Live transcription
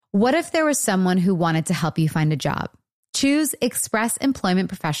What if there was someone who wanted to help you find a job? Choose Express Employment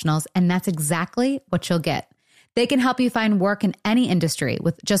Professionals, and that's exactly what you'll get. They can help you find work in any industry.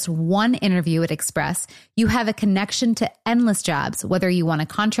 With just one interview at Express, you have a connection to endless jobs, whether you want a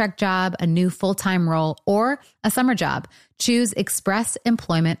contract job, a new full-time role, or a summer job. Choose Express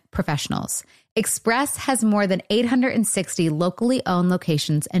Employment Professionals. Express has more than 860 locally owned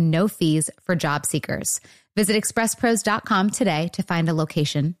locations and no fees for job seekers. Visit expresspros.com today to find a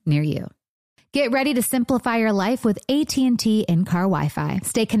location near you. Get ready to simplify your life with AT&T in-car Wi-Fi.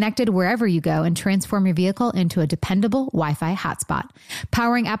 Stay connected wherever you go and transform your vehicle into a dependable Wi-Fi hotspot.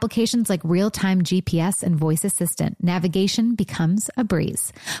 Powering applications like real-time GPS and voice assistant, navigation becomes a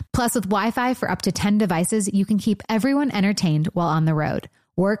breeze. Plus, with Wi-Fi for up to 10 devices, you can keep everyone entertained while on the road.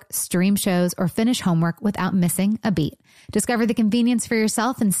 Work, stream shows, or finish homework without missing a beat. Discover the convenience for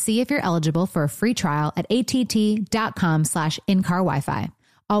yourself and see if you're eligible for a free trial at att.com/in-car Wi-Fi.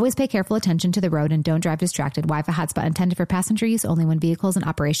 Always pay careful attention to the road and don't drive distracted. Wi-Fi hotspot intended for passenger use only when vehicles in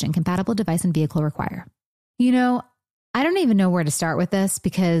operation. Compatible device and vehicle require. You know, I don't even know where to start with this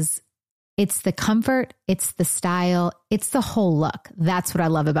because it's the comfort, it's the style, it's the whole look. That's what I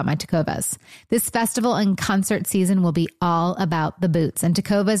love about my Tecovas. This festival and concert season will be all about the boots, and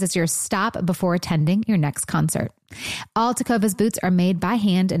Tecovas is your stop before attending your next concert. All Tecovas boots are made by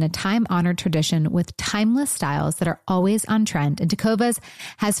hand in a time-honored tradition with timeless styles that are always on trend. And Tecovas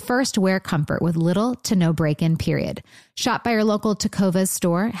has first wear comfort with little to no break-in period. Shop by your local Tecovas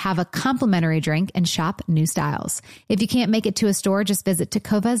store, have a complimentary drink, and shop new styles. If you can't make it to a store, just visit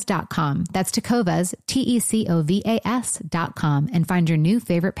tecovas.com. That's Tecovas, Tecovas.com, and find your new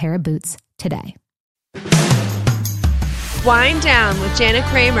favorite pair of boots today. Wind Down with Jana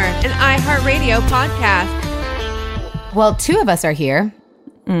Kramer, an iHeartRadio podcast. Well, two of us are here.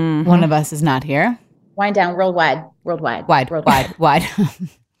 Mm-hmm. One of us is not here. Wind Down worldwide. Wide. Wide.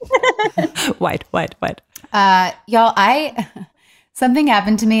 Y'all, something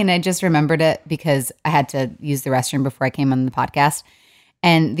happened to me and I just remembered it because I had to use the restroom before I came on the podcast.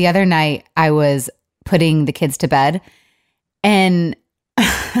 And the other night I was putting the kids to bed and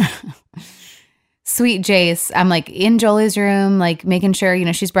sweet Jace, I'm like in Jolie's room, like making sure, you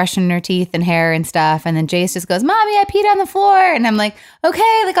know, she's brushing her teeth and hair and stuff. And then Jace just goes, "Mommy, I peed on the floor." And I'm like,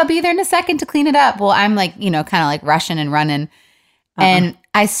 okay, like I'll be there in a second to clean it up. Well, I'm like, you know, kind of like rushing and running. And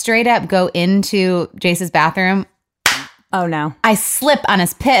I straight up go into Jace's bathroom. Oh no. I slip on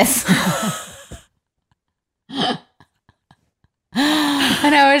his piss. And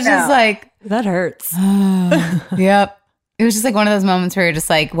I was just like, that hurts. Yep. It was just like one of those moments where you're just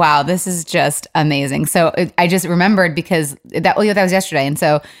like, wow, this is just amazing. So I just remembered because that was yesterday. And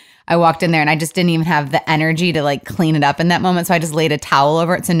so I walked in there and I just didn't even have the energy to like clean it up in that moment. So I just laid a towel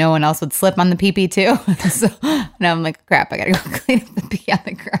over it so no one else would slip on the pee-pee too. So now I'm like, crap, I got to go clean up the pee on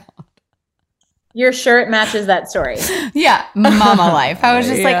the ground. Your shirt matches that story. Yeah. Mama life. I was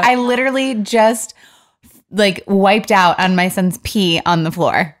just like, I literally just like wiped out on my son's pee on the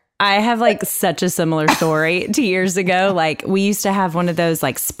floor. I have like such a similar story to years ago. Like we used to have one of those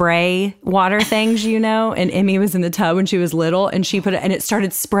like spray water things, you know, and Emmy was in the tub when she was little and she put it and it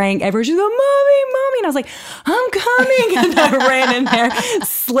started spraying everywhere. She's like, "Mommy." And I was like, "I'm coming." And I ran in there,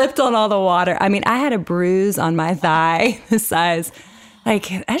 slipped on all the water. I mean, I had a bruise on my thigh the size. Like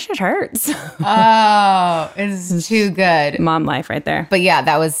that shit hurts. Oh, it's too good. Mom life right there. But yeah,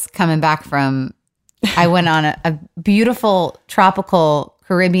 that was coming back from, I went on a beautiful tropical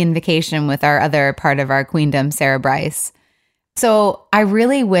Caribbean vacation with our other part of our queendom, Sarah Bryce. So I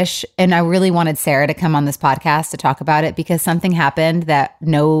really wish, and I really wanted Sarah to come on this podcast to talk about it because something happened that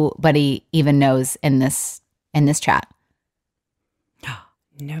nobody even knows in this chat.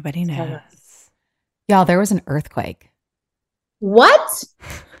 Nobody knows. Y'all, there was an earthquake. What?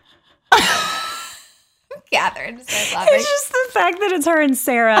 Catherine just started laughing. It's just the fact that it's her and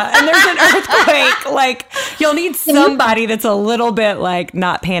Sarah and there's an earthquake. Like you'll need somebody that's a little bit like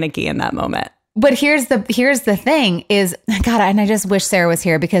not panicky in that moment. But here's the thing is, God, and I just wish Sarah was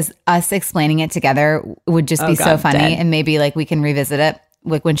here because us explaining it together would just be so funny. Dead. And maybe like we can revisit it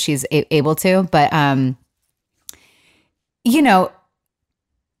like when she's able to. But, you know,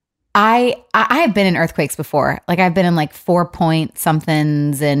 I have been in earthquakes before. Like I've been in like 4-point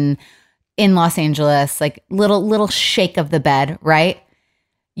somethings and in Los Angeles, like little shake of the bed, right?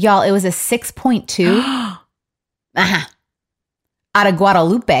 Y'all, it was a 6.2 out of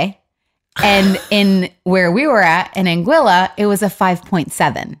Guadalupe. And in where we were at in Anguilla, it was a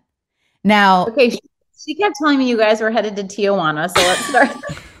 5.7. Now, okay, she kept telling me you guys were headed to Tijuana, so let's start.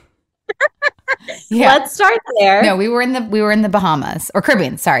 Yeah. Let's start there. No, we were in the Bahamas or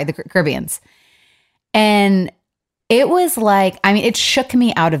Caribbean. Sorry, the Caribbeans. And It was like, I mean, it shook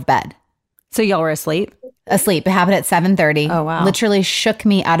me out of bed. So y'all were asleep? Asleep. It happened at 7:30. Oh, wow. Literally shook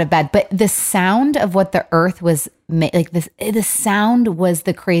me out of bed. But the sound of what the earth was the sound was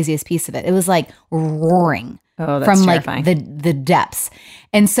the craziest piece of it. It was like roaring from terrifying. like the depths.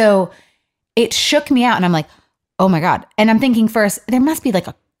 And so it shook me out and I'm like, oh my God. And I'm thinking first, there must be like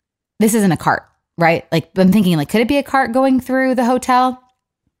this isn't a cart, right? Like I'm thinking like, could it be a cart going through the hotel?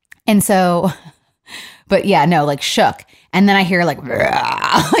 And so, but yeah, no, like shook. And then I hear like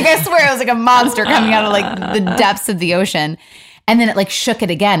I swear it was like a monster coming out of like the depths of the ocean. And then it like shook it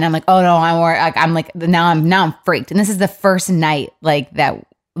again. And I'm like, oh no, I'm like, now I'm freaked. And this is the first night like that,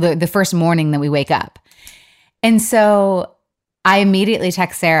 the first morning that we wake up. And so I immediately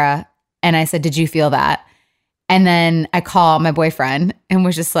text Sarah and I said, did you feel that? And then I call my boyfriend and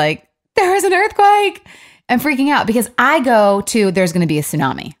was just like, there was an earthquake. I'm freaking out because I go to, there's going to be a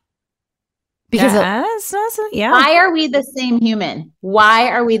tsunami. Because why are we the same human? Why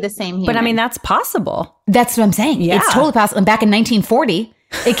are we the same human? But I mean, that's possible. That's what I'm saying. Yeah. It's totally possible. And back in 1940,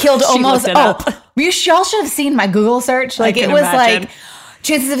 it killed almost. Y'all should have seen my Google search. Like it was imagine. like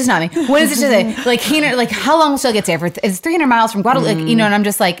chances of a tsunami. What is it today? Like how long will it get there? It's 300 miles from Guadalupe. Like, and I'm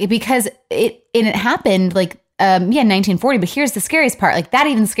just like because it happened like 1940. But here's the scariest part. Like that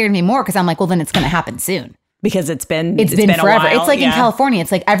even scared me more because I'm like, well, then it's going to happen soon. Because it's been forever. A while. It's like in California.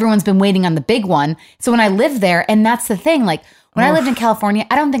 It's like everyone's been waiting on the big one. So when I lived there, and that's the thing, like when I lived in California,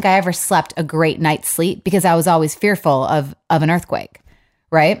 I don't think I ever slept a great night's sleep because I was always fearful of an earthquake.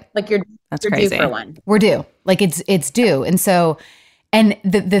 Right? Like you're crazy. due for one. We're due. Like it's due. And so, and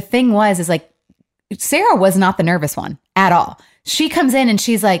the thing is like Sarah was not the nervous one at all. She comes in and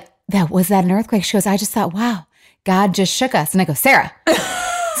she's like, was that an earthquake? She goes, I just thought, wow, God just shook us. And I go, Sarah.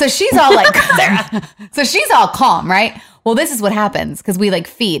 So she's all like, so she's all calm, right? Well, this is what happens because we like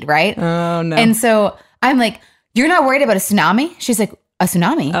feed, right? Oh, no. And so I'm like, you're not worried about a tsunami? She's like, a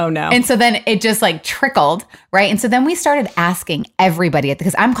tsunami? Oh, no. And so then it just like trickled, right? And so then we started asking everybody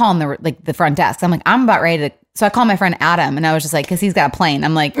because I'm calling the front desk. I'm like, I'm about ready to. So I called my friend Adam and I was just like, because he's got a plane.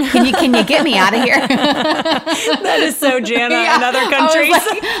 I'm like, can you get me out of here? That is so Jana in other countries.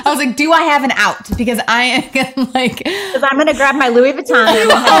 I was like, do I have an out? Because I am like, because I'm gonna grab my Louis Vuitton.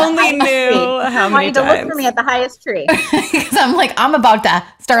 You only knew how many I want you to times. look for me at the highest tree. Because I'm like, I'm about to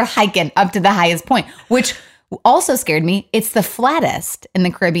start hiking up to the highest point, which also scared me. It's the flattest in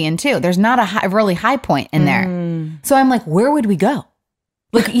the Caribbean too. There's not a really high point in there. So I'm like, where would we go?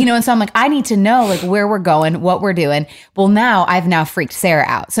 Like, and so I'm like, I need to know like where we're going, what we're doing. Well, now I've freaked Sarah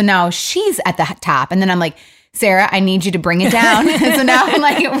out. So now she's at the top. And then I'm like, Sarah, I need you to bring it down. So now I'm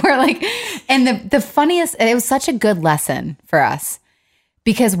like, we're like, and the funniest, it was such a good lesson for us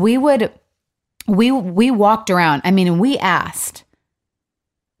because we walked around. I mean, and we asked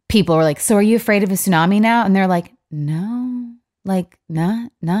people were like, so are you afraid of a tsunami now? And they're like, no, like not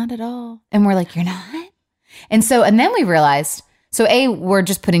at all. And we're like, you're not? And so, and then we realized, so A, we're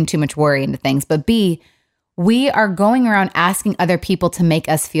just putting too much worry into things, but B, we are going around asking other people to make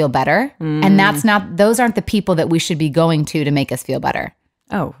us feel better. And those aren't the people that we should be going to make us feel better.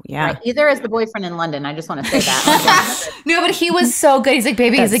 Oh, yeah. Right. Either is the boyfriend in London. I just want to say that. No, but he was so good. He's like,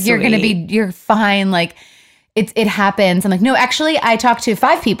 baby, That's he's like, you're fine. Like it happens. I'm like, no, actually I talked to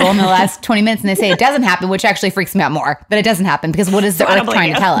 5 people in the last 20 minutes and they say it doesn't happen, which actually freaks me out more, but it doesn't happen because what is the earth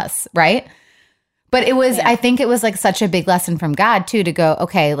trying to tell us? Right. But it was, I think it was like such a big lesson from God too, to go,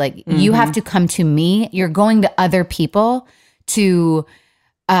 okay, like you have to come to me. You're going to other people to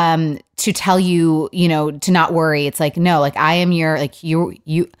tell you, to not worry. It's like, no, like I am your, like you,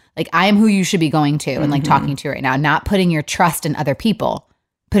 like I am who you should be going to and like talking to right now, not putting your trust in other people,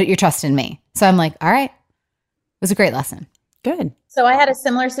 put your trust in me. So I'm like, all right, it was a great lesson. Good. So I had a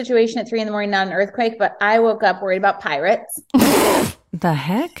similar situation at 3 a.m, not an earthquake, but I woke up worried about pirates. The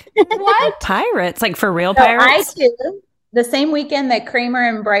heck? What? Pirates? Like for real So pirates? I too, the same weekend that Kramer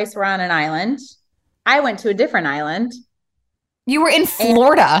and Bryce were on an island, I went to a different island. You were in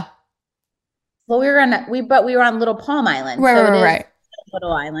Florida. Well, we were on Little Palm Island. Right, so right, it is right. a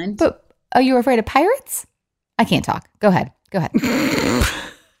little island. But are you afraid of pirates? I can't talk. Go ahead. So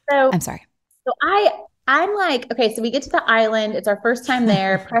I'm sorry. So I'm like, okay, so we get to the island. It's our first time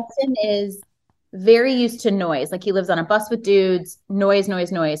there. Preston is very used to noise. Like he lives on a bus with dudes, noise,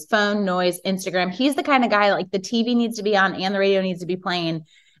 phone, noise, Instagram. He's the kind of guy like the TV needs to be on and the radio needs to be playing.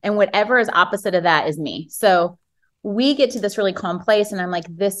 And whatever is opposite of that is me. So we get to this really calm place. And I'm like,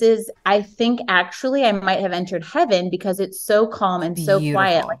 I think actually I might have entered heaven because it's so calm and so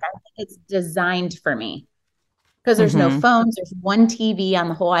quiet. Like I think it's designed for me. Because there's no phones. There's one TV on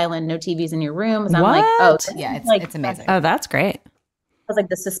the whole island, no TVs in your rooms. I'm like, oh, yeah, it's amazing. Oh, that's great. I was like,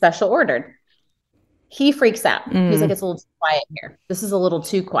 this is special ordered. He freaks out. He's like, it's a little too quiet here. This is a little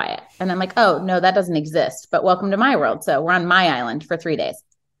too quiet. And I'm like, oh, no, that doesn't exist. But welcome to my world. So we're on my island for 3 days.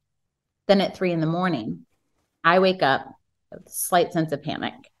 Then at 3 a.m, I wake up with a slight sense of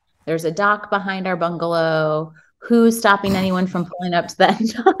panic. There's a dock behind our bungalow. Who's stopping anyone from pulling up to that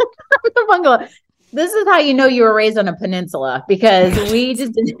dock the bungalow? This is how you know you were raised on a peninsula, because we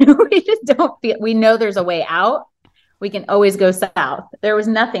just don't feel, we know there's a way out. We can always go south. There was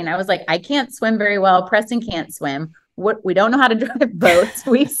nothing. I was like, I can't swim very well. Preston can't swim. We don't know how to drive boats.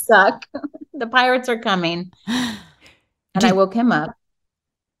 We suck. The pirates are coming. And I woke him up.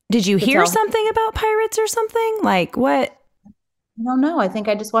 Did you hear something about pirates or something? Like what? I don't know. I think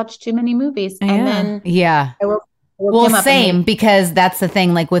I just watched too many movies. And then I woke him up same, because that's the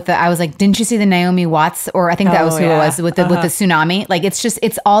thing. Like I was like, didn't you see the Naomi Watts? Or I think that was who it was with the tsunami. Like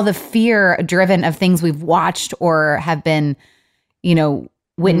it's all the fear driven of things we've watched or have been,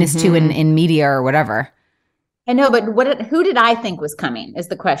 witness to in media or whatever. I know, but who did I think was coming is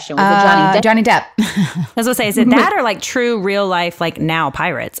the question. Was it Johnny Depp? I was going to say, is it that or like true real life, like now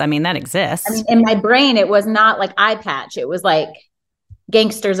pirates? I mean, that exists. I mean, in my brain, it was not like eye patch. It was like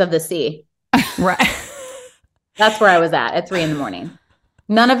gangsters of the sea. Right. That's where I was at 3 a.m.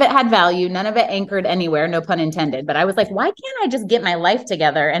 None of it had value. None of it anchored anywhere. No pun intended. But I was like, why can't I just get my life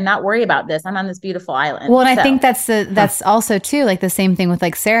together and not worry about this? I'm on this beautiful island. Well, and I think that's also too, like the same thing with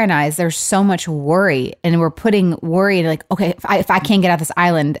like Sarah and I, is there's so much worry, and we're putting worry into like, okay, if I can't get out this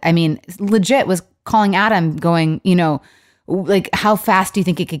island, I mean, legit was calling Adam going, like, how fast do you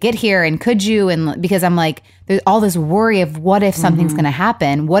think it could get here? And could you? And because I'm like, there's all this worry of what if something's going to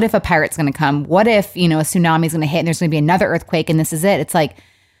happen? What if a pirate's going to come? What if, a tsunami's going to hit and there's going to be another earthquake and this is it? It's like,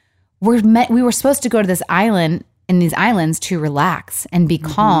 we were supposed to go to this island and these islands to relax and be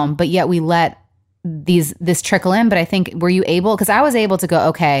calm, but yet we let this trickle in. But I think, were you able, because I was able to go,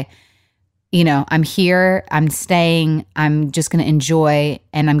 okay, I'm here, I'm staying, I'm just going to enjoy,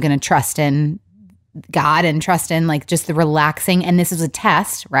 and I'm going to trust in God and trust in like just the relaxing. And this was a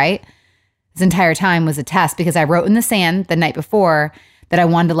test, right? This entire time was a test, because I wrote in the sand the night before that I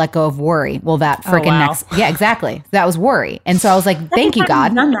wanted to let go of worry. Well, that freaking yeah, exactly. That was worry. And so I was like, thank you,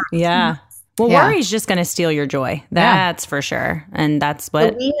 God. Yeah. Well, worry is just going to steal your joy. That's for sure. And that's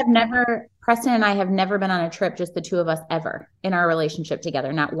what Preston and I have never been on a trip, just the two of us ever in our relationship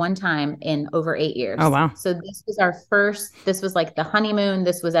together. Not one time in over 8 years. Oh, wow. So this was our first, this was like the honeymoon.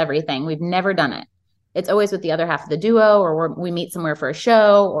 This was everything. We've never done it. It's always with the other half of the duo, or we meet somewhere for a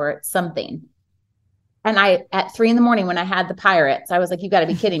show or something. And at 3 a.m, when I had the pirates, I was like, you got to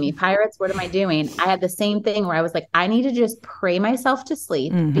be kidding me. Pirates, what am I doing? I had the same thing where I was like, I need to just pray myself to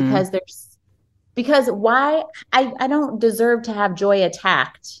sleep, because why? I don't deserve to have joy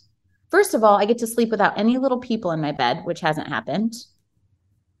attacked. First of all, I get to sleep without any little people in my bed, which hasn't happened.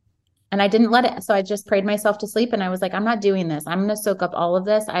 And I didn't let it. So I just prayed myself to sleep, and I was like, I'm not doing this. I'm going to soak up all of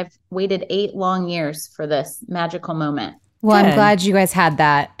this. I've waited 8 long years for this magical moment. Well, I'm glad you guys had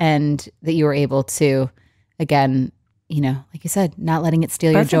that, and that you were able to, again, like you said, not letting it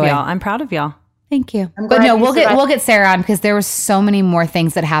steal your joy. Y'all. I'm proud of y'all. Thank you. But no, we'll get Sarah on, because there were so many more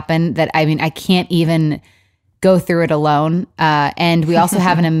things that happened that, I mean, I can't even go through it alone. And we also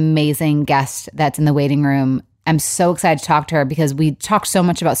have an amazing guest that's in the waiting room. I'm so excited to talk to her, because we talked so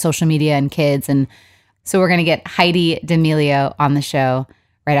much about social media and kids. And so we're going to get Heidi D'Amelio on the show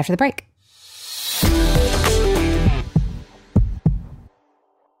right after the break.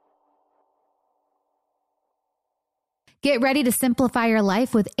 Get ready to simplify your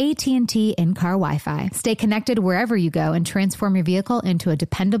life with AT&T in-car Wi-Fi. Stay connected wherever you go and transform your vehicle into a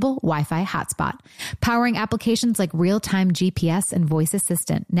dependable Wi-Fi hotspot. Powering applications like real-time GPS and voice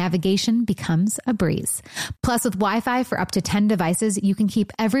assistant, navigation becomes a breeze. Plus, with Wi-Fi for up to 10 devices, you can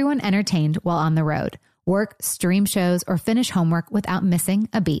keep everyone entertained while on the road. Work, stream shows, or finish homework without missing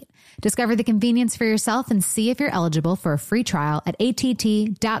a beat. Discover the convenience for yourself and see if you're eligible for a free trial at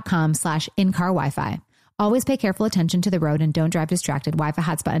att.com/in-car Wi-Fi. Always pay careful attention to the road and don't drive distracted. Wi-Fi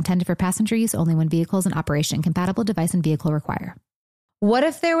hotspot intended for passenger use only when vehicle is in operation. Compatible device and vehicle require. What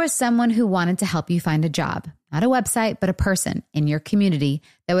if there was someone who wanted to help you find a job? Not a website, but a person in your community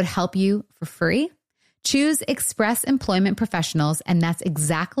that would help you for free? Choose Express Employment Professionals, and that's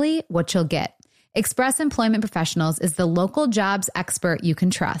exactly what you'll get. Express Employment Professionals is the local jobs expert you can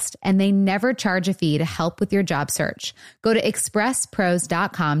trust, and they never charge a fee to help with your job search. Go to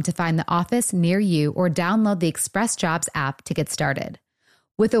expresspros.com to find the office near you, or download the Express Jobs app to get started.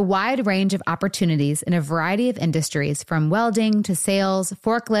 With a wide range of opportunities in a variety of industries, from welding to sales,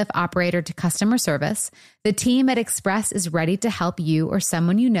 forklift operator to customer service, the team at Express is ready to help you or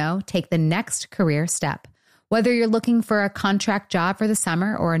someone you know take the next career step. Whether you're looking for a contract job for the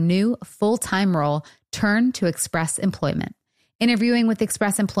summer or a new full-time role, turn to Express Employment. Interviewing with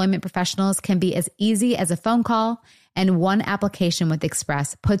Express Employment professionals can be as easy as a phone call, and one application with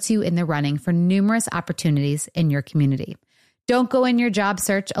Express puts you in the running for numerous opportunities in your community. Don't go in your job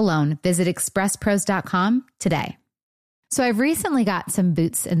search alone. Visit expresspros.com today. So I've recently got some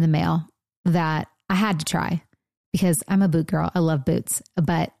boots in the mail that I had to try because I'm a boot girl. I love boots,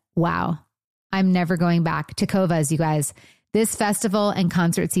 but wow, I'm never going back. Tecovas, you guys. This festival and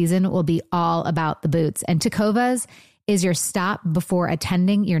concert season will be all about the boots, and Tecovas is your stop before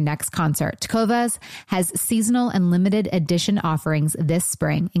attending your next concert. Tecovas has seasonal and limited edition offerings this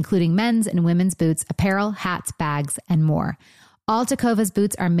spring, including men's and women's boots, apparel, hats, bags, and more. All Tecovas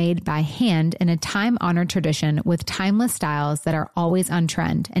boots are made by hand in a time-honored tradition with timeless styles that are always on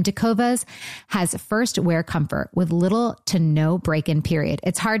trend. And Tecovas has first wear comfort with little to no break-in period.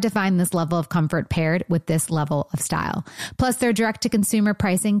 It's hard to find this level of comfort paired with this level of style. Plus, their direct-to-consumer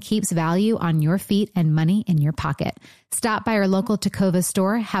pricing keeps value on your feet and money in your pocket. Stop by your local Tecovas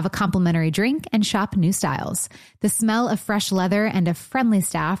store, have a complimentary drink, and shop new styles. The smell of fresh leather and a friendly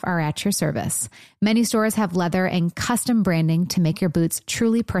staff are at your service. Many stores have leather and custom branding to make your boots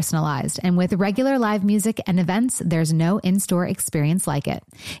truly personalized. And with regular live music and events, there's no in-store experience like it.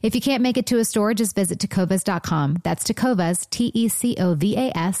 If you can't make it to a store, just visit tecovas.com. That's Tecovas,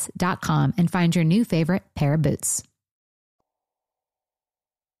 Tecovas.com, and find your new favorite pair of boots.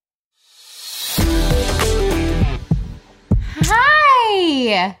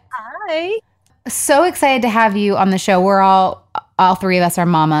 Hi. Hi. So excited to have you on the show. We're all three of us are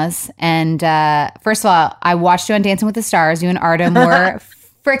mamas. And first of all, I watched you on Dancing with the Stars. You and Artem were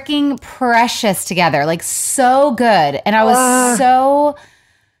freaking precious together, like so good. And I was so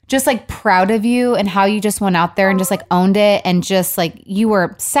just like proud of you and how you just went out there and just like owned it. And just like you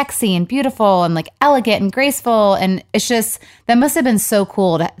were sexy and beautiful and like elegant and graceful. And it's just, that must have been so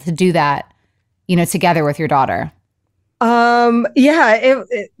cool to do that, you know, together with your daughter. Yeah,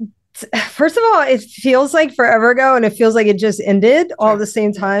 first of all, it feels like forever ago and it feels like it just ended all at the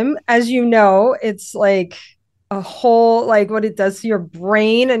same time. As you know, it's like a whole, like what it does to your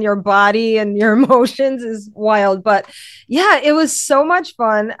brain and your body and your emotions is wild. But yeah, it was so much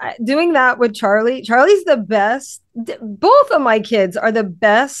fun doing that with Charlie. Charlie's the best. Both of my kids are the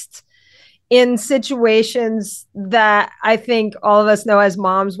best in situations that I think all of us know as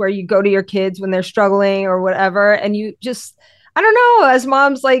moms, where you go to your kids when they're struggling or whatever, and you just, I don't know, as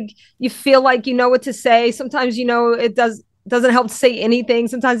moms, like you feel like you know what to say. Sometimes, you know, it doesn't help to say anything.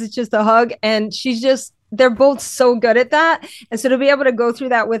 Sometimes it's just a hug, and they're both so good at that. And so to be able to go through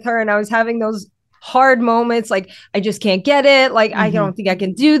that with her, and I was having those hard moments, like I just can't get it, like I don't think I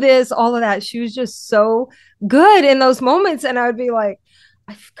can do this, all of that. She was just so good in those moments, and I would be like,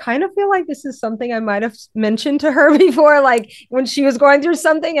 I kind of feel like this is something I might have mentioned to her before, like when she was going through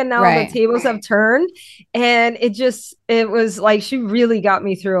something, and now the tables have turned. And it was like, she really got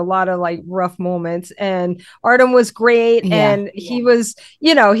me through a lot of like rough moments. And Artem was great. And he was,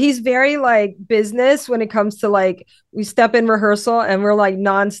 you know, he's very like business when it comes to like, we step in rehearsal and we're like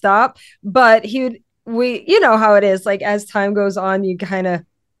nonstop, but you know how it is, like as time goes on, you kind of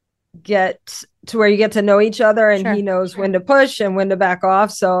get to where you get to know each other, and he knows when to push and when to back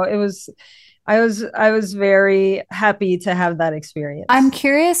off. So I was very happy to have that experience. I'm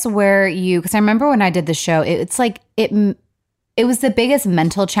curious because I remember when I did the show, it's like it was the biggest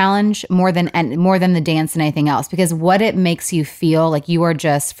mental challenge more than the dance and anything else, because what it makes you feel like, you are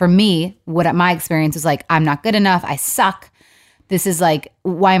just, for me, what my experience was like, I'm not good enough, I suck. This is like,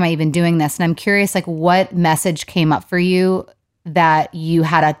 why am I even doing this? And I'm curious, like, what message came up for you that you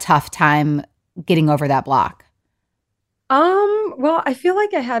had a tough time getting over that block? Well, I feel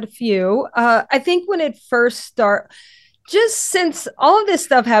like I had a few. I think when it first started, just since all of this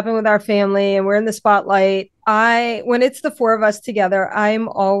stuff happened with our family and we're in the spotlight, when it's the four of us together, I'm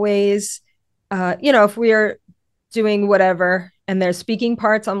always, if we are doing whatever and there's speaking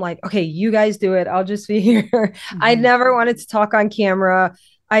parts, I'm like, okay, you guys do it. I'll just be here. I never wanted to talk on camera.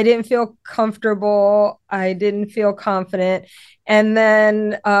 I didn't feel comfortable. I didn't feel confident. And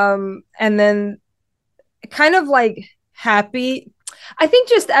then kind of like happy. I think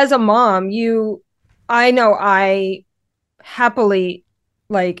just as a mom, I happily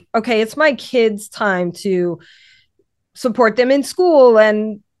like, okay, it's my kids' time to support them in school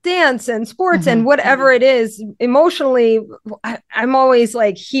and dance and sports and whatever it is. Emotionally, I'm always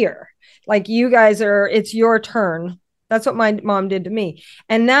like here, like you guys it's your turn. That's what my mom did to me.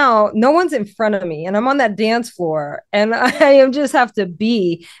 And now no one's in front of me and I'm on that dance floor and I just have to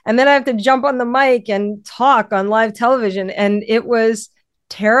be, and then I have to jump on the mic and talk on live television. And it was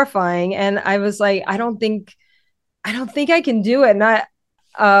terrifying. And I was like, I don't think I can do it. And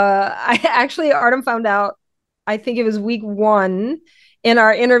I actually, Artem found out, I think it was week 1 in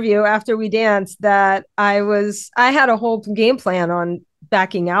our interview after we danced, that I had a whole game plan on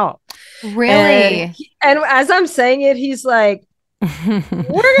backing out. Really? And as I'm saying it, he's like, we're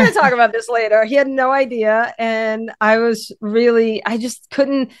going to talk about this later. He had no idea. And I just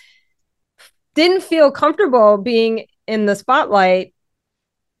didn't feel comfortable being in the spotlight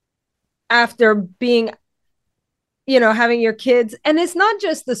after being, having your kids. And it's not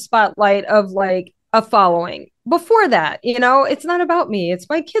just the spotlight of like a following. Before that, it's not about me. It's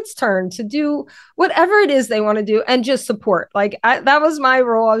my kids' turn to do whatever it is they want to do and just support. Like that was my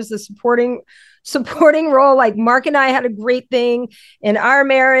role. I was the supporting role. Like Mark and I had a great thing in our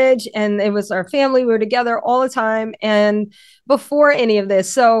marriage, and it was our family. We were together all the time. And before any of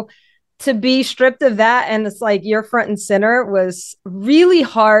this, so to be stripped of that, and it's like you're front and center, was really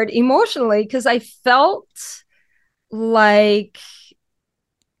hard emotionally, because I felt like,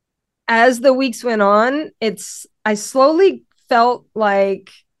 as the weeks went on, I slowly felt like,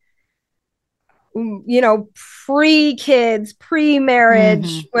 pre-kids,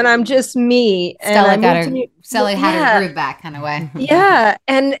 pre-marriage, when I'm just me. Stella had her groove back kind of way. Yeah.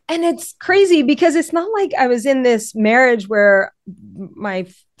 And it's crazy because it's not like I was in this marriage where my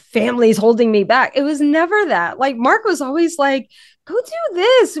family's holding me back. It was never that. Like Mark was always like, go do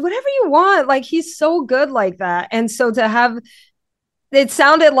this, whatever you want. Like he's so good like that. And so to have, it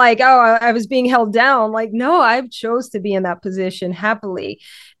sounded like, oh, I was being held down. Like, no, I chose to be in that position happily.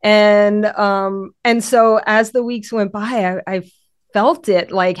 And so as the weeks went by, I felt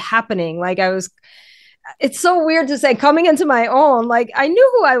it like happening. Like it's so weird to say, coming into my own, like I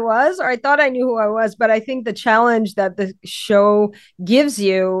knew who I was, or I thought I knew who I was, but I think the challenge that the show gives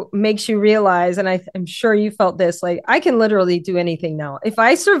you makes you realize, and I'm sure you felt this, like I can literally do anything now. If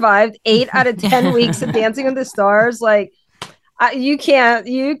I survived 8 out of 10 weeks of Dancing with the Stars, like, you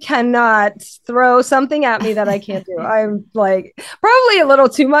cannot throw something at me that I can't do. I'm like probably a little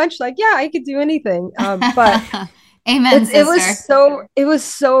too much. Like, yeah, I could do anything. But amen. It was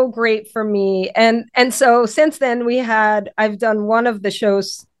so great for me. And so since then I've done one of the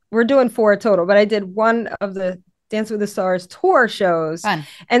shows. We're doing 4 total, but I did one of the Dance with the Stars tour shows. Fun.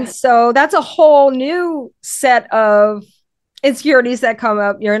 And so that's a whole new set of insecurities that come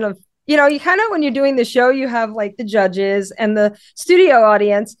up. You're in a you kind of, when you're doing the show, you have like the judges and the studio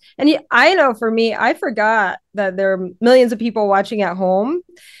audience. And I know for me, I forgot that there are millions of people watching at home.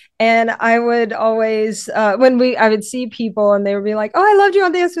 And I would always, I would see people and they would be like, oh, I loved you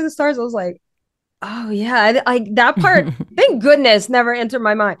on Dance with the Stars. I was like, oh yeah, like that part, thank goodness, never entered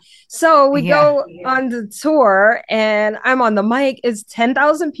my mind. So we go on the tour and I'm on the mic. It's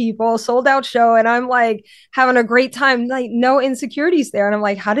 10,000 people, sold out show. And I'm like having a great time, like no insecurities there. And I'm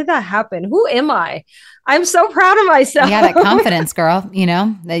like, how did that happen? Who am I? I'm so proud of myself. Yeah, that confidence, girl,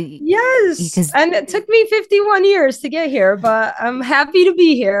 Yes. And it took me 51 years to get here, but I'm happy to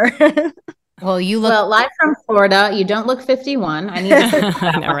be here. Well, you look live from Florida. You don't look 51. I need to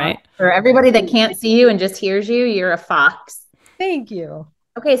I know, right? For everybody that can't see you and just hears you, you're a fox. Thank you.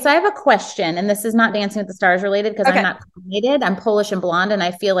 Okay, so I have a question, and this is not Dancing with the Stars related because I'm not coordinated. I'm Polish and blonde, and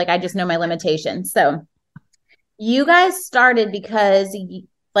I feel like I just know my limitations. So you guys started because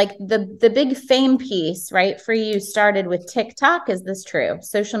like the big fame piece, right, for you started with TikTok. Is this true?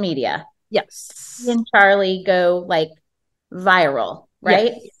 Social media. Yes. You and Charlie go like viral,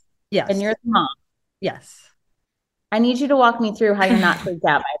 right? Yes. And you're the mom. Yes. I need you to walk me through how you're not freaked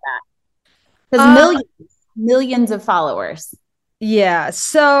out by that. Because millions of followers. Yeah.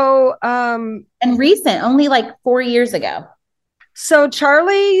 So and recent, only like 4 years ago. So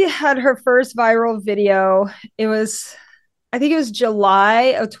Charlie had her first viral video. I think it was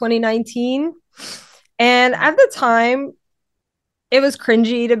July of 2019. And at the time, it was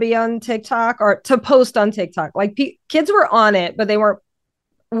cringy to be on TikTok or to post on TikTok. Like kids were on it, but they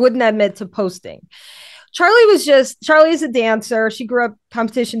wouldn't admit to posting. Charlie's a dancer. She grew up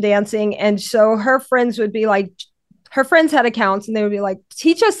competition dancing. And so her friends would be like, her friends had accounts and they would be like,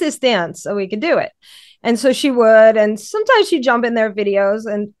 teach us this dance so we could do it. And so she would, and sometimes she'd jump in their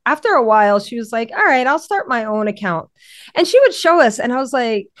videos. And after a while, she was like, all right, I'll start my own account. And she would show us. And I was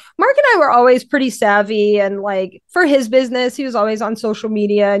like, Mark and I were always pretty savvy. And like for his business, he was always on social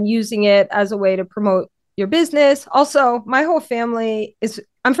media and using it as a way to promote your business. Also, my whole family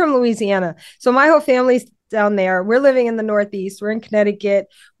I'm from Louisiana. So my whole family's down there. We're living in the Northeast. We're in Connecticut.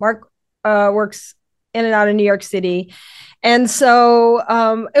 Mark works in and out of New York City. And so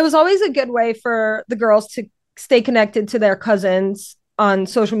it was always a good way for the girls to stay connected to their cousins on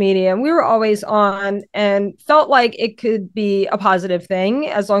social media. And we were always on and felt like it could be a positive thing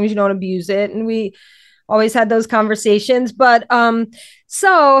as long as you don't abuse it. And we always had those conversations. But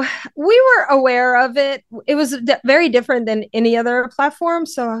so we were aware of it. It was very different than any other platform.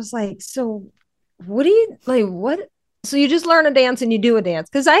 So I was like, so what do you like? What? So you just learn a dance and you do a dance?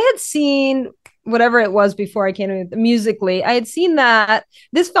 Because I had seen whatever it was before I came in Musically. I had seen that.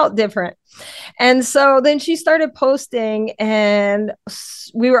 This felt different. And so then she started posting, and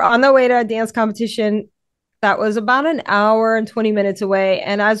we were on the way to a dance competition that was about an hour and 20 minutes away.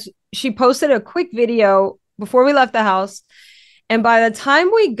 And as she posted a quick video before we left the house, and by the time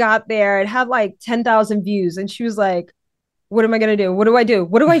we got there, it had like 10,000 views. And she was like, what am I going to do? What do I do?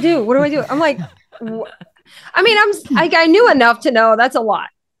 What do I do? What do I do? I'm like, I mean, I knew enough to know that's a lot,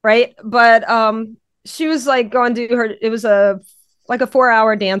 right? But she was like going to her, it was a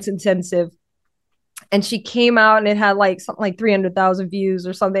 4-hour dance intensive. And she came out and it had like something like 300,000 views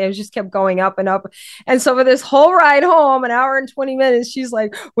or something. It just kept going up and up. And so for this whole ride home, an hour and 20 minutes, she's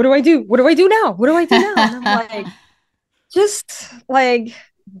like, what do I do? What do I do now? What do I do now? And I'm like, just like,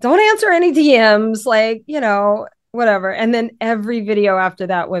 don't answer any DMs, like, whatever. And then every video after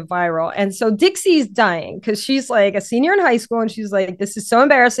that went viral. And so Dixie's dying because she's like a senior in high school. And she's like, this is so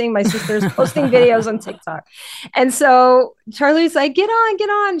embarrassing. My sister's posting videos on TikTok. And so Charlie's like, get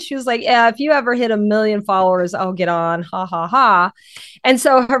on. She was like, yeah, if you ever hit 1 million followers, I'll get on. Ha, ha, ha. And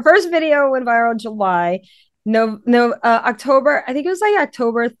so her first video went viral in July. October, I think it was like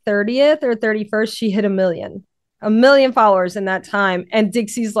October 30th or 31st, she hit 1 million. 1 million followers in that time. And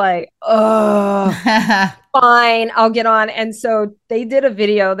Dixie's like, oh, fine, I'll get on. And so they did a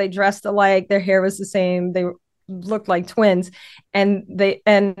video. They dressed alike. Their hair was the same. They looked like twins. And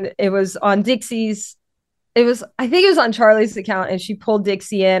it was on Dixie's. I think it was on Charlie's account. And she pulled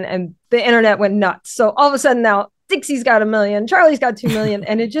Dixie in and the internet went nuts. So all of a sudden now Dixie's got 1 million, Charlie's got 2 million.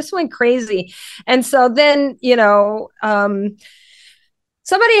 And it just went crazy. And so then,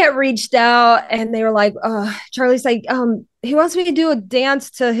 somebody had reached out and they were like, Charlie's like, he wants me to do a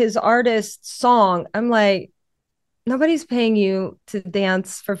dance to his artist's song. I'm like, nobody's paying you to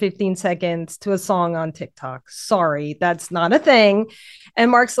dance for 15 seconds to a song on TikTok. Sorry, that's not a thing.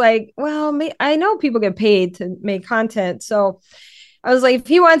 And Mark's like, well, I know people get paid to make content. So I was like, if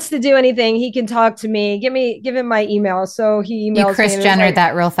he wants to do anything, he can talk to me. Give him my email. So he emails you Chris me. Jenner like,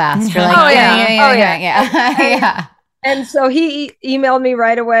 that real fast. You're like, yeah. And so he emailed me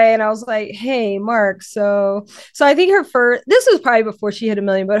right away and I was like, hey, Mark. So I think this was probably before she hit 1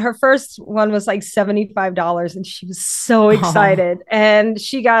 million, but her first one was like $75 and she was so excited. And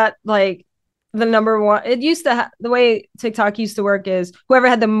she got like the number one. It used to, the way TikTok used to work is whoever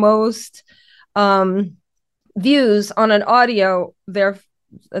had the most views on an audio, their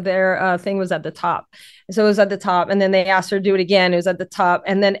thing was at the top. So it was at the top. And then they asked her to do it again. It was at the top.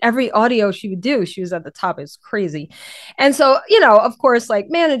 And then every audio she would do, she was at the top. It was crazy. And so, of course, like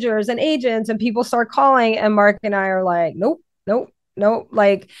managers and agents and people start calling. And Mark and I are like, nope.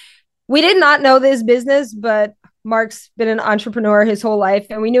 Like, we did not know this business, but Mark's been an entrepreneur his whole life.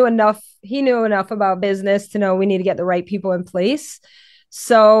 And he knew enough about business to know we need to get the right people in place.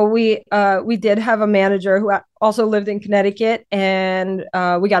 So we did have a manager who also lived in Connecticut, and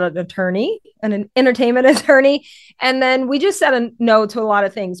we got an attorney, an entertainment attorney, and then we just said a no to a lot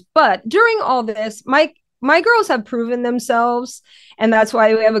of things. But during all this, my girls have proven themselves, and that's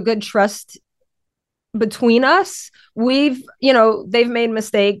why we have a good trust between us. They've made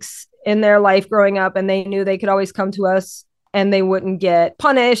mistakes in their life growing up, and they knew they could always come to us and they wouldn't get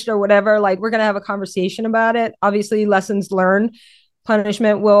punished or whatever. Like, we're gonna have a conversation about it. Obviously, lessons learned.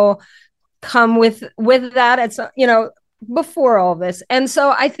 Punishment will come with that at some, before all this. And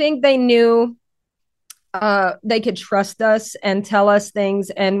so I think they knew they could trust us and tell us things.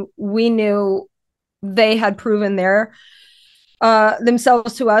 And we knew they had proven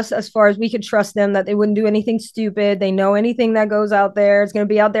themselves to us as far as we could trust them, that they wouldn't do anything stupid. They know anything that goes out there is going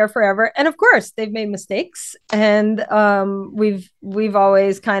to be out there forever. And of course they've made mistakes, and we've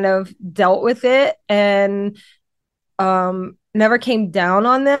always kind of dealt with it and never came down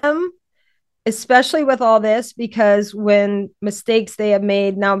on them, especially with all this, because when mistakes they have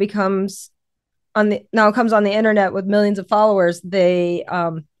made now comes on the internet with millions of followers, the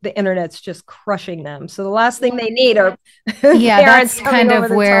internet's just crushing them. So the last thing they need are that's kind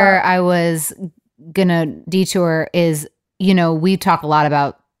of where top. I was gonna detour is, we talk a lot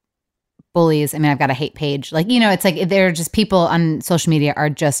about bullies. I mean, I've got a hate page. Like, it's like they're just, people on social media are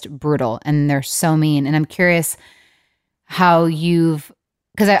just brutal and they're so mean. And I'm curious how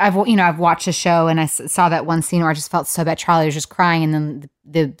because I've watched a show and I saw that one scene where I just felt so bad. Charlie was just crying, and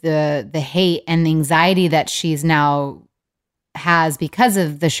then the hate and the anxiety that she's now has because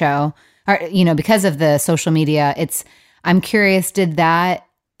of the show, or because of the social media. I'm curious, did that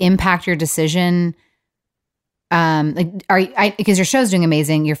impact your decision because your show's doing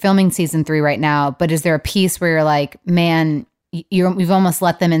amazing. You're filming season 3 right now, but is there a piece where you're like, man, you've almost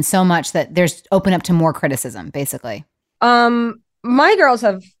let them in so much that there's open up to more criticism, basically? My girls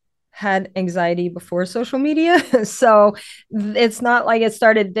have had anxiety before social media, so it's not like it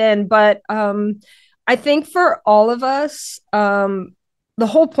started then. But I think for all of us, the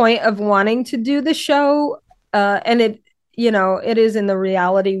whole point of wanting to do the show, and it is in the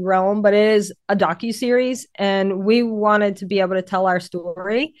reality realm, but it is a docuseries, and we wanted to be able to tell our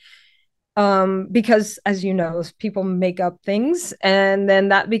story. Because as you know, people make up things and then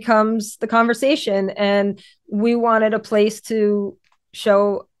that becomes the conversation. And we wanted a place to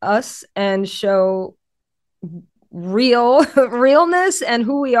show us and show realness and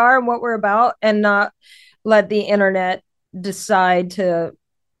who we are and what we're about, and not let the internet decide to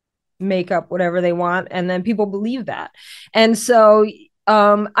make up whatever they want. And then people believe that. And so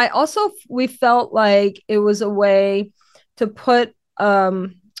we felt like it was a way to put us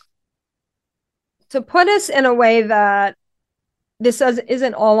in a way that this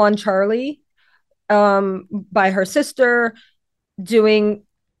isn't all on Charlie, by her sister getting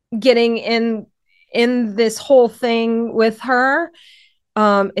in this whole thing with her.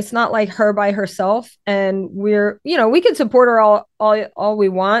 It's not like her by herself, and we can support her all we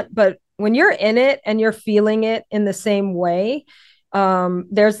want, but when you're in it and you're feeling it in the same way,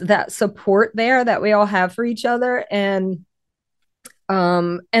 there's that support there that we all have for each other. And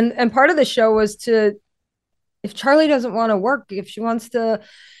part of the show was if Charlie doesn't want to work, if she wants to,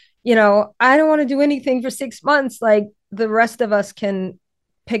 I don't want to do anything for 6 months, like the rest of us can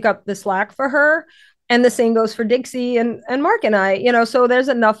pick up the slack for her. And the same goes for Dixie and Mark and I, so there's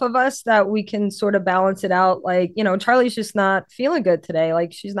enough of us that we can sort of balance it out. Like, Charlie's just not feeling good today.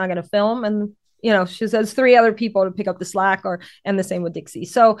 Like, she's not going to film, and, she says 3 other people to pick up the slack, and the same with Dixie.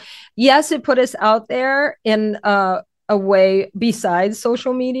 So yes, it put us out there in a way besides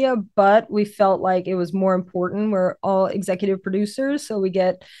social media, but we felt like it was more important. We're all executive producers, so we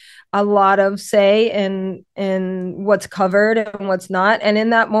get a lot of say in what's covered and what's not. And in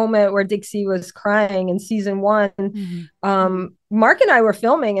that moment where Dixie was crying in season 1, Mark and I were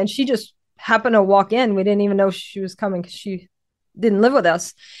filming, and she just happened to walk in. We didn't even know she was coming because she didn't live with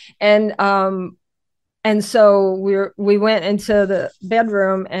us. And so we went into the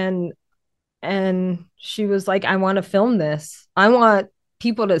bedroom, and she was like, I want to film this. I want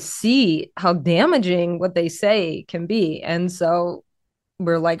people to see how damaging what they say can be. And so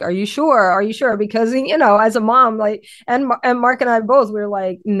we're like, are you sure? Because, as a mom, like, and Mark and I both, we're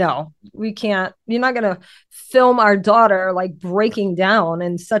like, no, we can't. You're not going to film our daughter like breaking down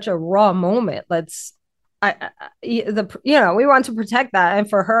in such a raw moment. We want to protect that. And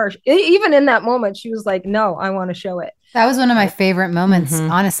for her, even in that moment, she was like, no, I want to show it. That was one of my favorite moments,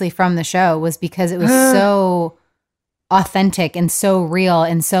 honestly, from the show, was because it was so authentic and so real,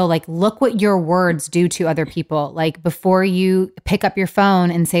 and so like, look what your words do to other people. Like, before you pick up your phone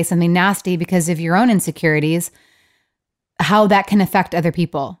and say something nasty because of your own insecurities, how that can affect other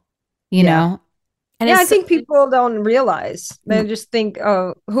people, you know? And I think people don't realize. They just think,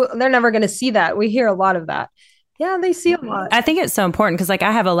 they're never going to see that. We hear a lot of that. Yeah, they see a lot. I think it's so important because, like,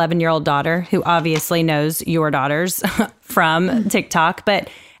 I have an 11-year-old daughter who obviously knows your daughters from TikTok, but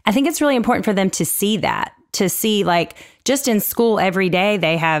I think it's really important for them to see that. To see, like, just in school every day,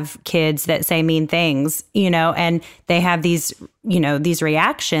 they have kids that say mean things, and they have these, these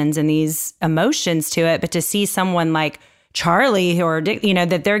reactions and these emotions to it. But to see someone like Charlie or,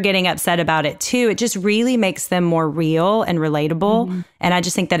 that they're getting upset about it too, it just really makes them more real and relatable. And I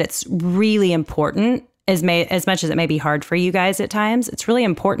just think that it's really important, as much as it may be hard for you guys at times, it's really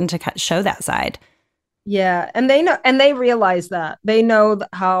important to show that side. Yeah. And they know, and they realize that. They know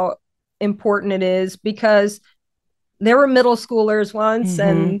how important it is, because there were middle schoolers once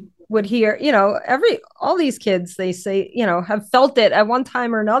and would hear, all these kids, they say, have felt it at one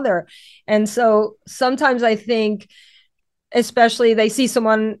time or another. And so sometimes I think, especially, they see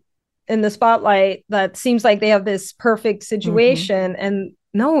someone in the spotlight that seems like they have this perfect situation, and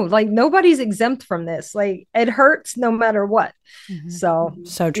no, like, nobody's exempt from this. Like, it hurts no matter what. So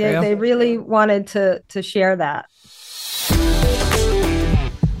true. Yeah, they really wanted to share that.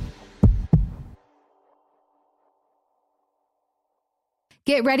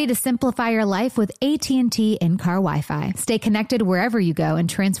 Get ready to simplify your life with AT&T in-car Wi-Fi. Stay connected wherever you go and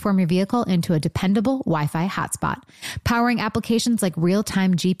transform your vehicle into a dependable Wi-Fi hotspot. Powering applications like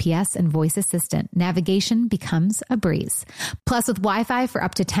real-time GPS and voice assistant, navigation becomes a breeze. Plus, with Wi-Fi for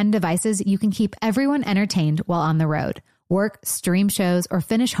up to 10 devices, you can keep everyone entertained while on the road. work, stream shows, or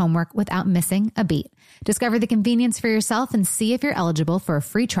finish homework without missing a beat. Discover the convenience for yourself and see if you're eligible for a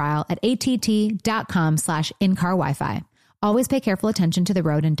free trial at att.com/in-car Wi-Fi. Always pay careful attention to the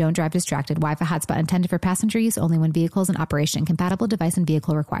road and don't drive distracted. Wi-Fi hotspot intended for passenger use only when vehicles in operation. Compatible device and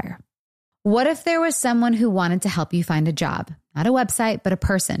vehicle require. What if there was someone who wanted to help you find a job? Not a website, but a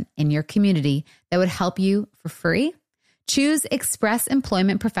person in your community that would help you for free? Choose Express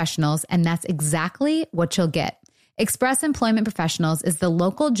Employment Professionals, and that's exactly what you'll get. Express Employment Professionals is the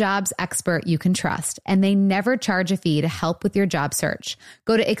local jobs expert you can trust, and they never charge a fee to help with your job search.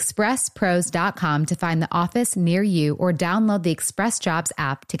 Go to expresspros.com to find the office near you or download the Express Jobs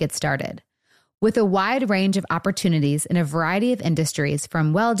app to get started. With a wide range of opportunities in a variety of industries,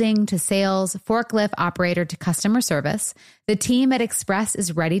 from welding to sales, forklift operator to customer service, the team at Express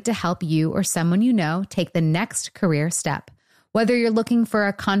is ready to help you or someone you know take the next career step. Whether you're looking for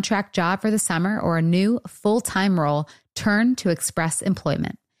a contract job for the summer or a new full-time role, turn to Express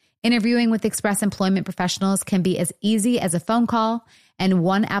Employment. Interviewing with Express Employment Professionals can be as easy as a phone call, and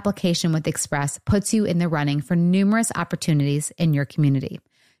one application with Express puts you in the running for numerous opportunities in your community.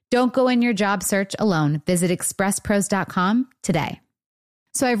 Don't go in your job search alone. Visit expresspros.com today.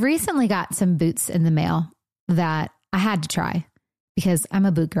 So I've recently got some boots in the mail that I had to try because I'm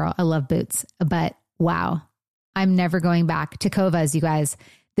a boot girl. I love boots, but wow, I'm never going back. Tecovas, you guys.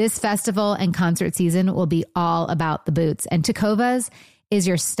 This festival and concert season will be all about the boots, and Tecovas is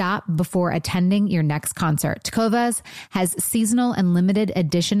your stop before attending your next concert. Tecovas has seasonal and limited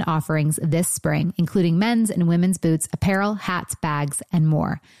edition offerings this spring, including men's and women's boots, apparel, hats, bags, and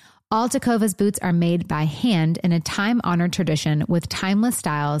more. All Tecovas boots are made by hand in a time-honored tradition with timeless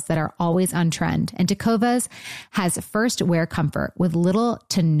styles that are always on trend. And Tecovas has first wear comfort with little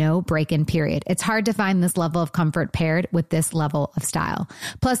to no break-in period. It's hard to find this level of comfort paired with this level of style.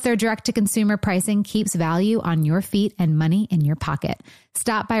 Plus, their direct-to-consumer pricing keeps value on your feet and money in your pocket.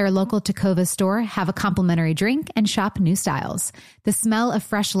 Stop by our local Tecovas store, have a complimentary drink, and shop new styles. The smell of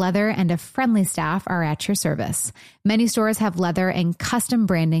fresh leather and a friendly staff are at your service. Many stores have leather and custom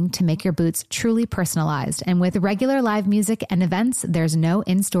branding to make your boots truly personalized. And with regular live music and events, there's no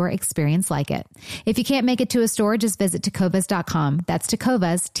in-store experience like it. If you can't make it to a store, just visit tecovas.com. That's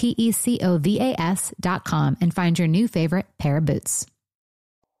Tecovas, Tecovas.com, and find your new favorite pair of boots.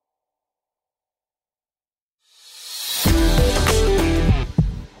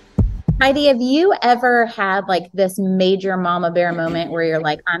 Heidi, have you ever had like this major mama bear moment where you're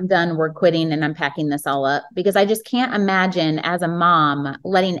like, I'm done, we're quitting, and I'm packing this all up? Because I just can't imagine as a mom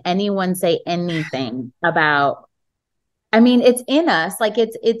letting anyone say anything about, I mean, it's in us, like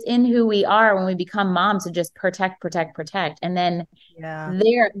it's in who we are when we become moms to just protect. And then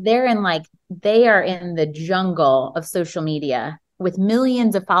they're in like, they are in the jungle of social media with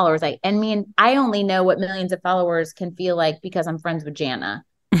millions of followers. I only know what millions of followers can feel like because I'm friends with Jana.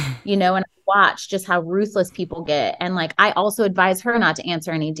 You know, and I watch just how ruthless people get. And like, I also advise her not to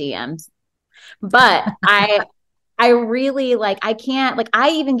answer any DMs, but I really like, I can't, like,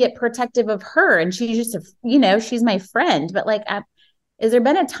 I even get protective of her, and she's just, she's my friend, but like, has there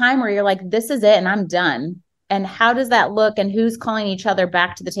been a time where you're like, this is it and I'm done? And how does that look? And who's calling each other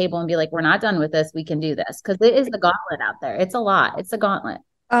back to the table and be like, we're not done with this. We can do this. Cause it is the gauntlet out there. It's a lot. It's a gauntlet.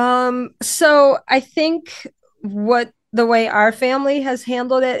 So I think the way our family has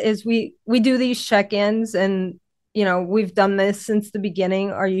handled it is we do these check-ins, and, we've done this since the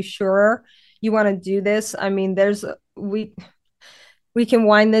beginning. Are you sure you want to do this? I mean, we can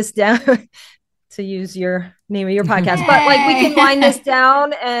wind this down to use your name of your podcast, but like we can wind this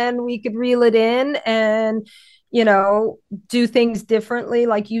down and we could reel it in and, do things differently.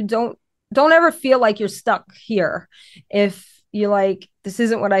 Like you don't ever feel like you're stuck here. If you like, this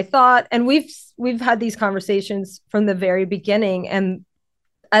isn't what I thought. And we've had these conversations from the very beginning. And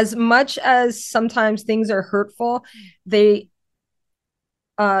as much as sometimes things are hurtful, they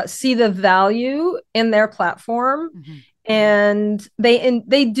see the value in their platform. Mm-hmm. And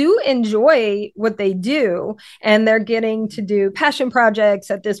they do enjoy what they do, and they're getting to do passion projects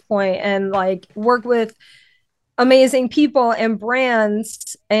at this point and like work with amazing people and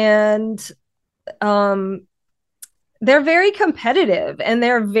brands. And they're very competitive, and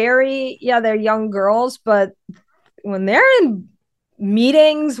they're young girls, but when they're in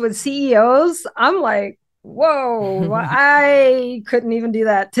meetings with CEOs, I'm like, whoa, I couldn't even do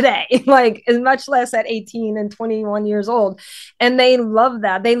that today, like as much less at 18 and 21 years old. And they love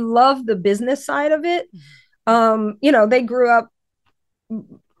that. They love the business side of it. They grew up,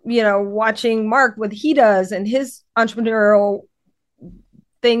 watching Mark, what he does and his entrepreneurial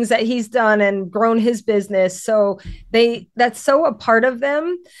things that he's done and grown his business. So that's so a part of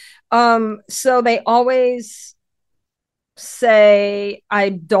them. So they always say, I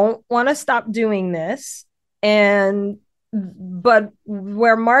don't want to stop doing this. But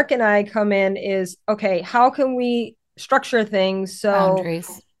where Mark and I come in is, okay, how can we structure things so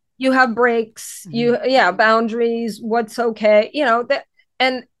Boundaries. you have breaks, boundaries, what's okay,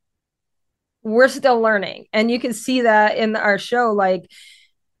 and we're still learning. And you can see that in our show. Like,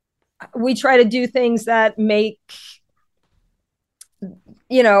 we try to do things that make,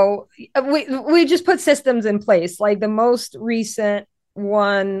 we just put systems in place. Like the most recent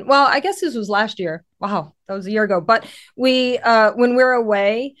one, well, I guess this was last year. Wow, that was a year ago. But we when we're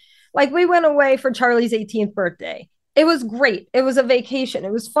away, like we went away for Charlie's 18th birthday. It was great. It was a vacation.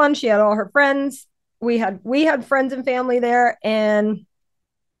 It was fun. She had all her friends. We had friends and family there, and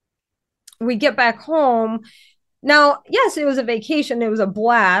we get back home. Now, yes, it was a vacation. It was a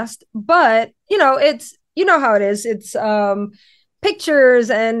blast, but it's, how it is. It's pictures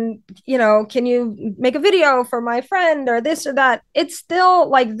and, can you make a video for my friend or this or that? It's still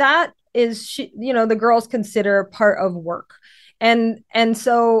like that is, the girls consider part of work. And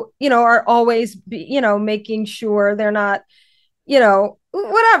so, are always, making sure they're not,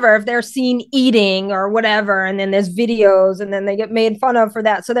 whatever, if they're seen eating or whatever, and then there's videos and then they get made fun of for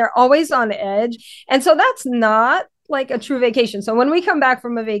that. So they're always on edge. And so that's not like a true vacation. So when we come back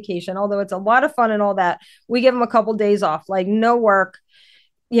from a vacation, although it's a lot of fun and all that, we give them a couple days off, like no work,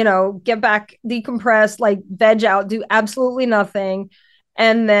 get back, decompress, like veg out, do absolutely nothing.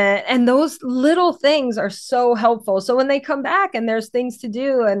 And those little things are so helpful. So when they come back and there's things to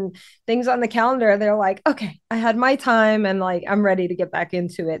do and things on the calendar, they're like, okay, I had my time and like, I'm ready to get back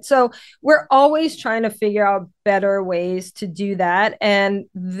into it. So we're always trying to figure out better ways to do that. And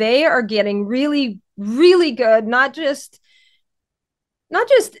they are getting really, really good, not just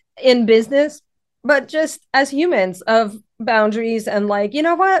in business, but just as humans, of boundaries and like, you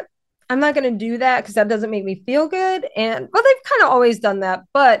know what? I'm not going to do that because that doesn't make me feel good. And well, they've kind of always done that,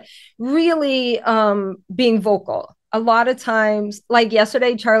 but really being vocal. A lot of times, like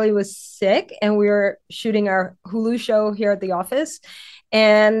yesterday, Charlie was sick and we were shooting our Hulu show here at the office.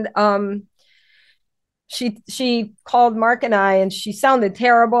 And she called Mark and I, and she sounded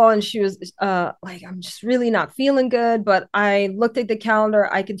terrible. And she was like, I'm just really not feeling good. But I looked at the calendar.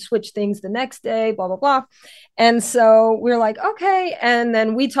 I could switch things the next day, blah, blah, blah. And so we're like, okay. And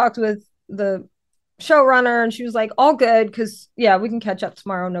then we talked with the showrunner and she was like, all good. Because yeah, we can catch up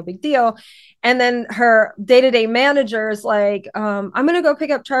tomorrow. No big deal. And then her day-to-day manager is like, I'm going to go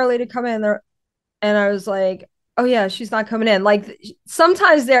pick up Charlie to come in there. And I was like, oh yeah, she's not coming in. Like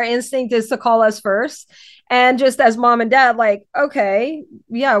sometimes their instinct is to call us first. And just as mom and dad, like, okay,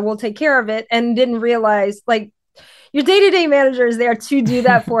 yeah, we'll take care of it. And didn't realize like your day-to-day manager is there to do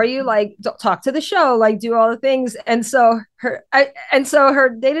that for you. Like talk to the show, like do all the things. And so her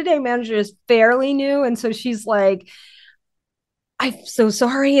day-to-day manager is fairly new. And so she's like, I'm so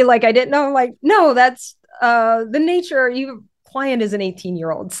sorry. Like, I didn't know. I'm like, no, that's the nature. You client is an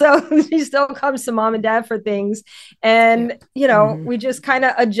 18-year-old. So she still comes to mom and dad for things. And, we just kind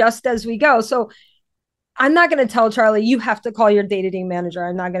of adjust as we go. So I'm not going to tell Charlie, you have to call your day-to-day manager.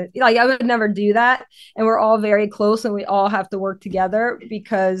 I'm not going to, like, I would never do that. And we're all very close and we all have to work together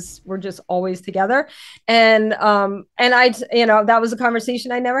because we're just always together. And I, that was a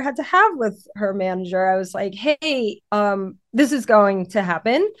conversation I never had to have with her manager. I was like, hey, this is going to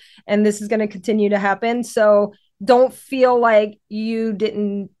happen and this is going to continue to happen. So don't feel like you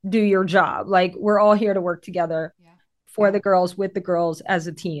didn't do your job. Like we're all here to work together for the girls, with the girls as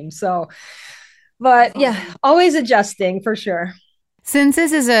a team. So, but yeah, always adjusting for sure. Since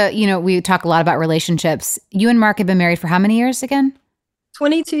this is we talk a lot about relationships. You and Mark have been married for how many years again?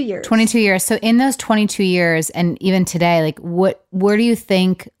 22 years. 22 years. So in those 22 years and even today, like where do you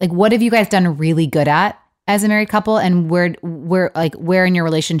think, like what have you guys done really good at as a married couple? And where in your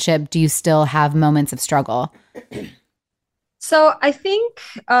relationship do you still have moments of struggle? So I think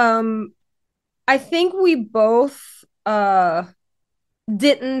we both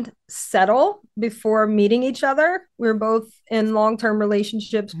didn't settle before meeting each other. We were both in long-term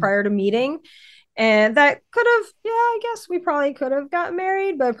relationships prior to meeting. And that could have, I guess we probably could have gotten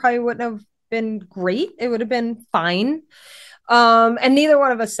married, but it probably wouldn't have been great. It would have been fine. And neither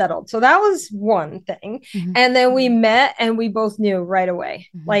one of us settled. So that was one thing. Mm-hmm. And then we met and we both knew right away.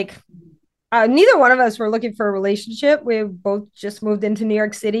 Mm-hmm. Like neither one of us were looking for a relationship. We both just moved into New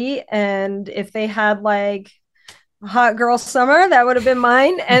York City. And if they had like a hot girl summer, that would have been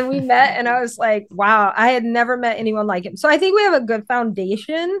mine. And we met and I was like, wow, I had never met anyone like him. So I think we have a good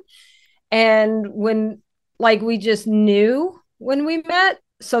foundation. And when like we just knew when we met.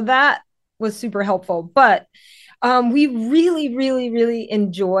 So that was super helpful. But we really, really, really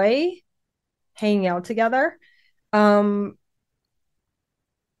enjoy hanging out together. I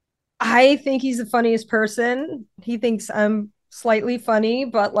think he's the funniest person. He thinks I'm slightly funny,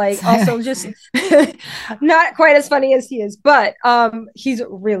 but like also just not quite as funny as he is, but he's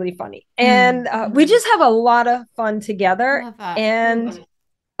really funny. And we just have a lot of fun together. And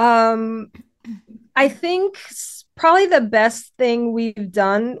I think probably the best thing we've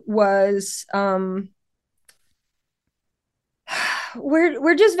done was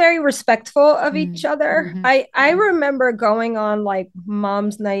we're just very respectful of each other. I remember going on like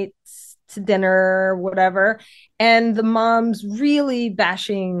mom's nights to dinner or whatever, and the moms really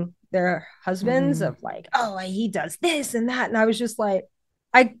bashing their husbands of like, oh, he does this and that. And I was just like,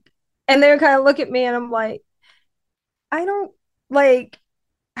 and they would kind of look at me and I'm like, I don't like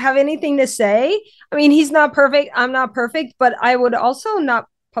have anything to say. I mean, he's not perfect. I'm not perfect, but I would also not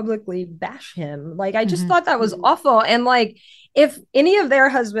publicly bash him. Like, I just thought that was awful. And like, if any of their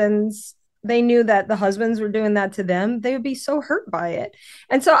husbands, they knew that the husbands were doing that to them, they would be so hurt by it.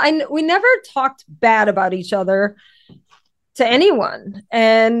 And so we never talked bad about each other to anyone.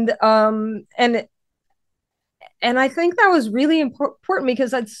 And I think that was really important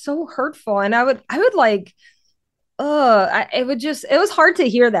because that's so hurtful. And I would like, it was hard to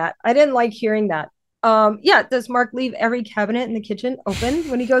hear that. I didn't like hearing that. Yeah, does Mark leave every cabinet in the kitchen open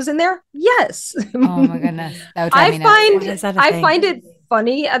when he goes in there? Yes. Oh my goodness. That would drive me nuts. I find it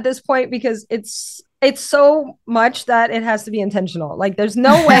funny at this point because it's so much that it has to be intentional. Like there's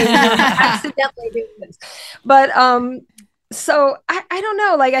no way you're accidentally doing this. But so I don't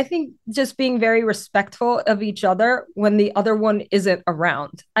know. Like I think just being very respectful of each other when the other one isn't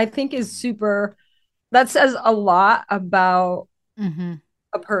around, I think is super. That says a lot about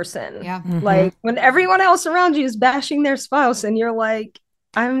a person. Yeah. Like when everyone else around you is bashing their spouse and you're like,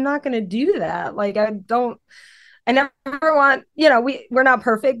 I'm not going to do that. Like I never want, we're not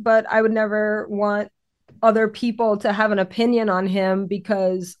perfect, but I would never want other people to have an opinion on him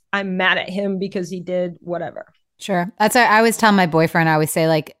because I'm mad at him because he did whatever. Sure. That's what I always tell my boyfriend. I always say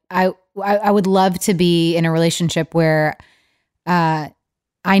like, I would love to be in a relationship where,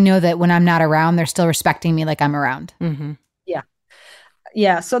 I know that when I'm not around, they're still respecting me like I'm around. Yeah.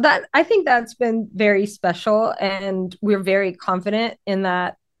 Yeah. So that, I think that's been very special. And we're very confident in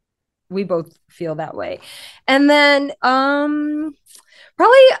that we both feel that way. And then probably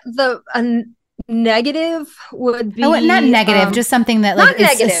the negative would be. Oh, not negative, just something that like not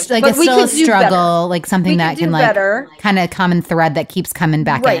negative, like it's still a struggle, like something that can like kind of common thread that keeps coming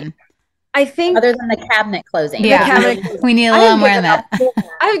back in. I think other than the cabinet closing. Yeah. We need a little more than that.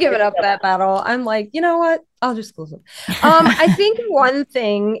 I've given up that battle. I'm like, you know what? I'll just close them. I think one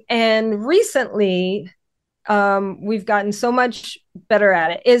thing, and recently we've gotten so much better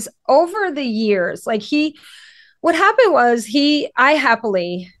at it, is over the years, like what happened was I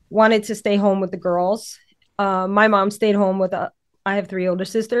happily wanted to stay home with the girls. My mom stayed home with I have 3 older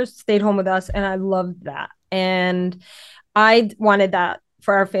sisters, stayed home with us, and I loved that. And I wanted that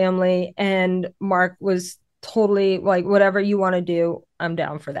for our family, and Mark was totally like, whatever you want to do, I'm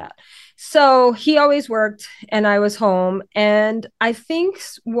down for that. So he always worked and I was home. And I think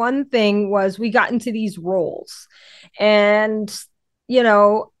one thing was we got into these roles, and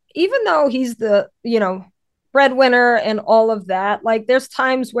even though he's the breadwinner and all of that, like there's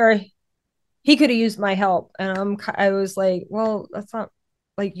times where he could have used my help, and I was like, well, that's not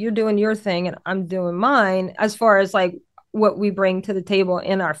like, you're doing your thing and I'm doing mine as far as like what we bring to the table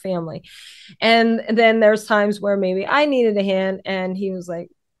in our family. And then there's times where maybe I needed a hand and he was like,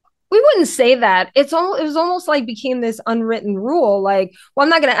 we wouldn't say that. It was almost like became this unwritten rule. Like, well, I'm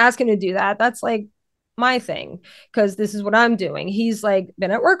not going to ask him to do that. That's like my thing, because this is what I'm doing. He's like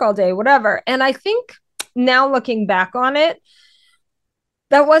been at work all day, whatever. And I think now looking back on it,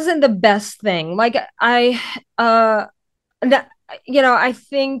 that wasn't the best thing. Like I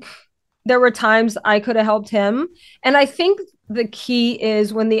think there were times I could have helped him. And I think the key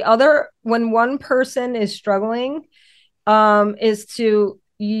is when one person is struggling, is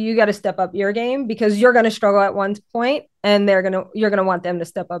you got to step up your game, because you're going to struggle at one point and you're going to want them to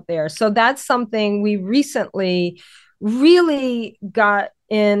step up there. So that's something we recently really got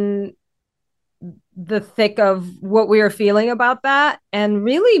in the thick of what we were feeling about that, and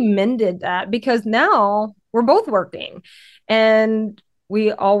really mended that, because now we're both working and we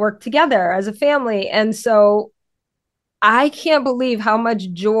all work together as a family. And so I can't believe how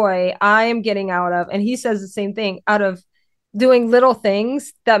much joy I am getting out of, and he says the same thing, out of doing little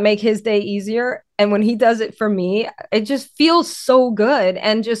things that make his day easier. And when he does it for me, it just feels so good.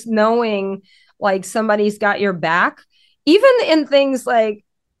 And just knowing like somebody's got your back, even in things like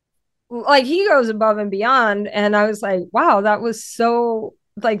he goes above and beyond. And I was like, wow, that was so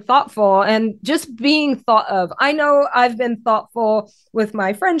like thoughtful and just being thought of. I know I've been thoughtful with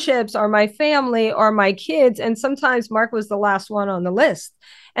my friendships or my family or my kids. And sometimes Mark was the last one on the list.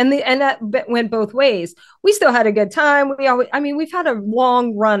 And that went both ways. We still had a good time. We've had a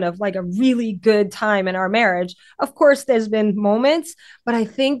long run of like a really good time in our marriage. Of course, there's been moments, but I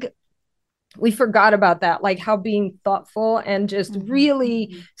think we forgot about that, like how being thoughtful and just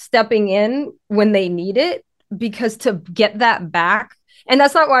really stepping in when they need it, because to get that back, and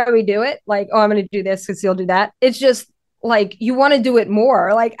that's not why we do it. Like, oh, I'm going to do this because he'll do that. It's just like, you want to do it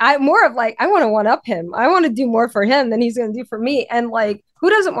more. Like I want to one up him. I want to do more for him than he's going to do for me. And like, who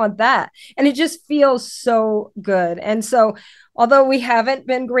doesn't want that? And it just feels so good. And so, although we haven't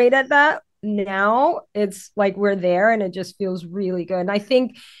been great at that, now it's like we're there and it just feels really good. And I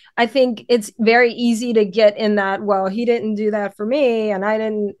think it's very easy to get in that, well, he didn't do that for me and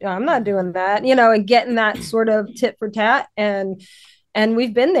I'm not doing that, and getting that sort of tit for tat. And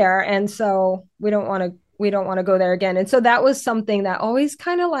we've been there. And so we don't want to go there again. And so that was something that always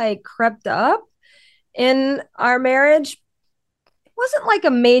kind of like crept up in our marriage. It wasn't like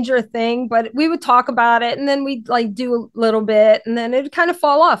a major thing, but we would talk about it and then we'd like do a little bit and then it'd kind of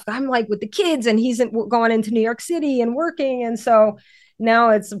fall off. I'm like with the kids and he's going into New York City and working. And so now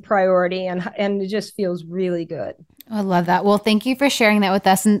it's a priority and it just feels really good. I love that. Well, thank you for sharing that with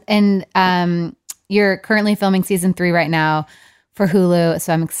us. And you're currently filming season 3 right now for Hulu.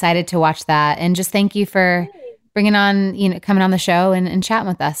 So I'm excited to watch that. And just thank you for bringing on, coming on the show and chatting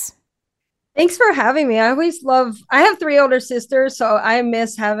with us. Thanks for having me. I have 3 older sisters, so I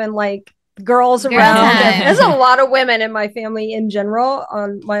miss having like girls around. There's a lot of women in my family in general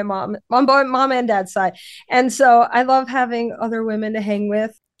on my mom and dad's side. And so I love having other women to hang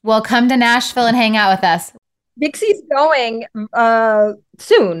with. Well, come to Nashville and hang out with us. Dixie's going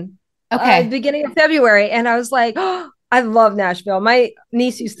soon. Okay. Beginning of February. And I was like, oh, I love Nashville. My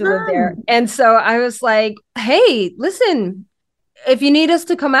niece used to live there. And so I was like, hey, listen, if you need us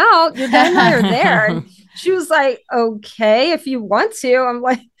to come out, your dad and I are there. And she was like, okay, if you want to. I'm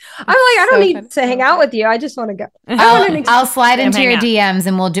like, I don't need to hang out with you. I just want to go. I'll slide into your DMs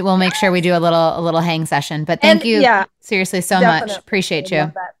and we'll make sure we do a little hang session. But thank you seriously so much. Appreciate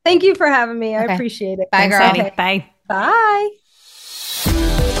you. Thank you for having me. I appreciate it. Bye, girl. Okay. Bye. Bye.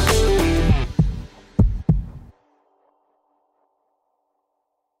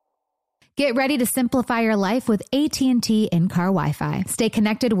 Get ready to simplify your life with AT&T in-car Wi-Fi. Stay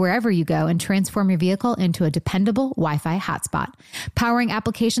connected wherever you go and transform your vehicle into a dependable Wi-Fi hotspot. Powering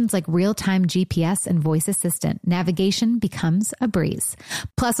applications like real-time GPS and voice assistant, navigation becomes a breeze.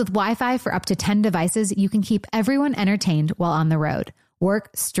 Plus, with Wi-Fi for up to 10 devices, you can keep everyone entertained while on the road. Work,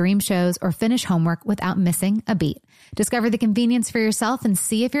 stream shows, or finish homework without missing a beat. Discover the convenience for yourself and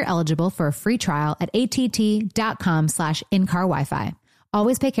see if you're eligible for a free trial at att.com/in-car Wi-Fi.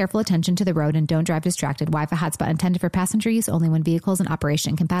 Always pay careful attention to the road and don't drive distracted. Wi-Fi hotspot intended for passenger use only when vehicles in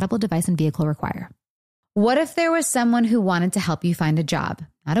operation. Compatible device and vehicle require. What if there was someone who wanted to help you find a job?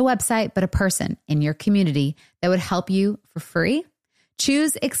 Not a website, but a person in your community that would help you for free?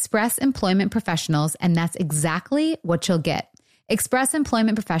 Choose Express Employment Professionals, and that's exactly what you'll get. Express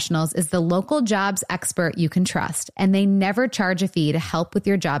Employment Professionals is the local jobs expert you can trust, and they never charge a fee to help with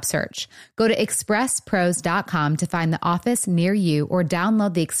your job search. Go to expresspros.com to find the office near you or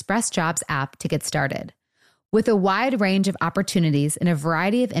download the Express Jobs app to get started. With a wide range of opportunities in a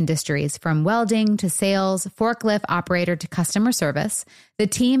variety of industries, from welding to sales, forklift operator to customer service, the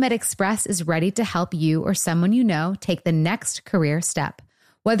team at Express is ready to help you or someone you know take the next career step.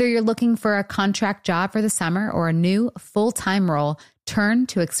 Whether you're looking for a contract job for the summer or a new full-time role, turn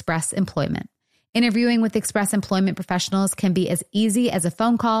to Express Employment. Interviewing with Express Employment Professionals can be as easy as a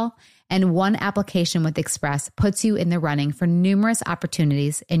phone call, and one application with Express puts you in the running for numerous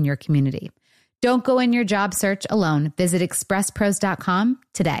opportunities in your community. Don't go in your job search alone. Visit expresspros.com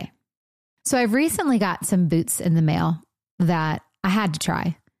today. So I've recently got some boots in the mail that I had to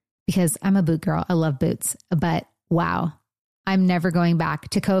try because I'm a boot girl. I love boots, but wow. I'm never going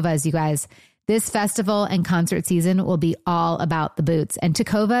back. Tecovas, you guys. This festival and concert season will be all about the boots. And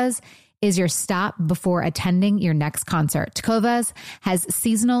Tecovas is your stop before attending your next concert. Tecovas has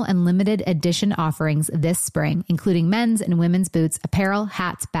seasonal and limited edition offerings this spring, including men's and women's boots, apparel,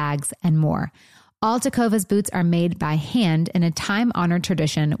 hats, bags, and more. All Tecovas boots are made by hand in a time-honored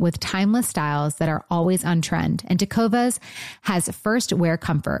tradition with timeless styles that are always on trend. And Tecovas has first wear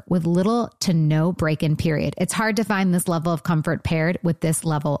comfort with little to no break-in period. It's hard to find this level of comfort paired with this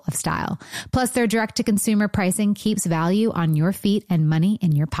level of style. Plus, their direct-to-consumer pricing keeps value on your feet and money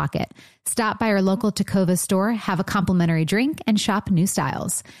in your pocket. Stop by our local Tecovas store, have a complimentary drink, and shop new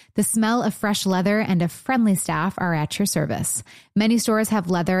styles. The smell of fresh leather and a friendly staff are at your service. Many stores have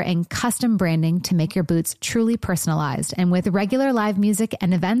leather and custom branding to make your boots truly personalized. And with regular live music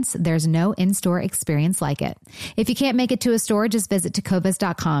and events, there's no in-store experience like it. If you can't make it to a store, just visit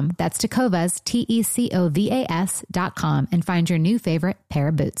tecovas.com. That's Tecovas, Tecovas.com, and find your new favorite pair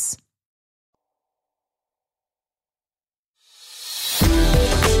of boots.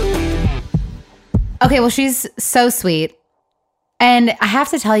 Okay, well, she's so sweet. And I have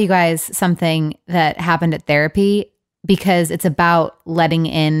to tell you guys something that happened at therapy, because it's about letting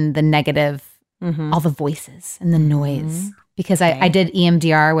in the negative, all the voices and the noise. Because I did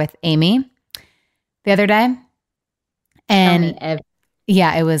EMDR with Amy the other day. And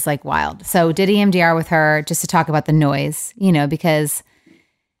yeah, it was like wild. So did EMDR with her just to talk about the noise, you know, because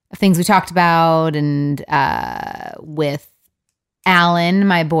of things we talked about, and with Alan,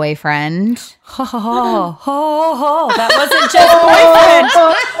 my boyfriend. That wasn't just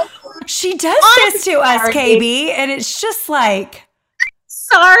boyfriend. She does this to us, KB, and it's just like,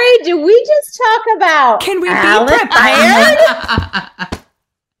 sorry, do we just talk about can we Alan? be prepared?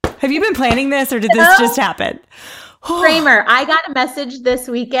 Have you been planning this, or did this just happen? Kramer, I got a message this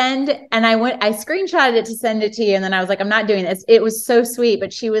weekend, and I screenshotted it to send it to you, and then I was like, I'm not doing this. It was so sweet,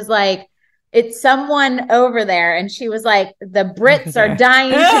 but she was like, it's someone over there, and she was like, the Brits are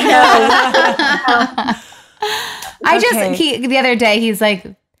dying to know. The other day, he's like,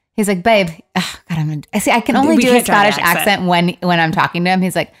 babe, God, I can only do a Scottish accent when I'm talking to him.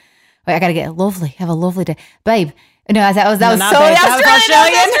 He's like, wait, I gotta have a lovely day, babe. No, that was Australian.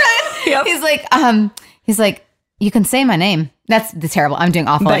 Yep. He's like, you can say my name. That's terrible. I'm doing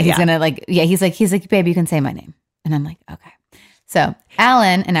awful. But he's gonna he's like, babe, you can say my name. And I'm like, okay. So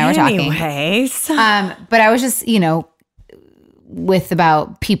Alan and I were talking. But I was just, with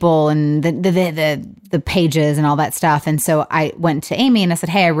about people and the pages and all that stuff. And so I went to Amy and I said,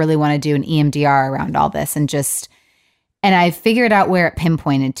 hey, I really want to do an EMDR around all this, and I figured out where it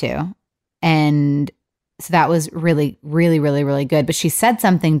pinpointed to. And so that was really, really, really, really good. But she said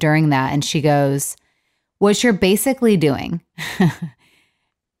something during that, and she goes, what you're basically doing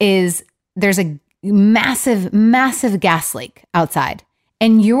is there's a massive, massive gas leak outside,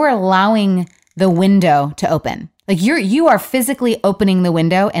 and you're allowing the window to open. Like you are physically opening the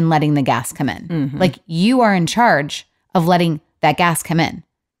window and letting the gas come in. Mm-hmm. Like you are in charge of letting that gas come in.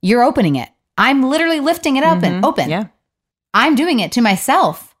 You're opening it. I'm literally lifting it up and open. Yeah. I'm doing it to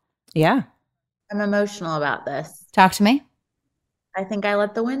myself. Yeah. I'm emotional about this. Talk to me. I think I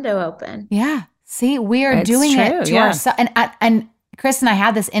let the window open. Yeah. See, we are doing it to ourselves. And Chris and I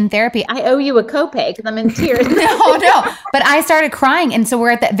had this in therapy. I owe you a copay because I'm in tears. No. But I started crying. And so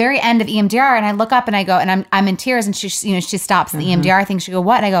we're at the very end of EMDR, and I look up and I go, and I'm in tears, and she stops the EMDR thing. She go,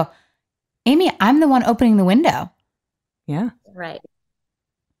 what? And I go, Amy, I'm the one opening the window. Yeah. Right.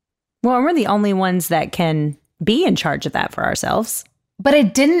 Well, we're the only ones that can be in charge of that for ourselves. But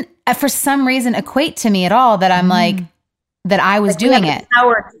it didn't, for some reason, equate to me at all that I'm like, that I was doing it.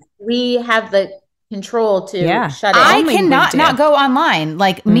 We have the control to shut it. I cannot not go online.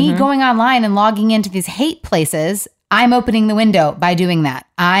 Like me going online and logging into these hate places, I'm opening the window by doing that.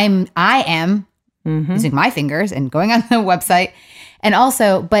 I am using my fingers and going on the website. And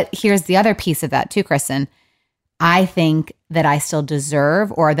also, but here's the other piece of that too, Kristen. I think that I still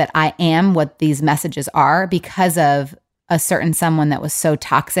deserve, or that I am what these messages are, because of a certain someone that was so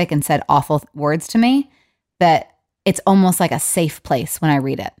toxic and said awful words to me, that it's almost like a safe place when I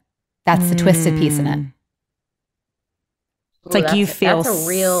read it. That's the twisted piece in it. It's like you feel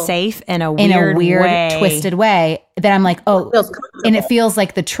safe in a weird way. Twisted way that I'm like, oh, and it feels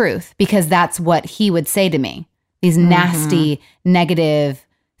like the truth, because that's what he would say to me. These nasty, negative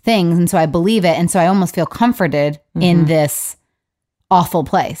things. And so I believe it. And so I almost feel comforted in this awful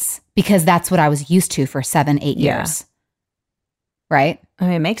place, because that's what I was used to for 7-8 years. Right? I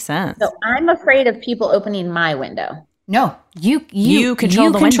mean, it makes sense. So I'm afraid of people opening my window. No, you control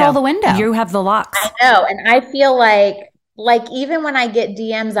the window. You have the locks. I know. And I feel like even when I get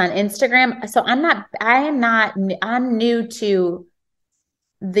DMs on Instagram, so I'm new to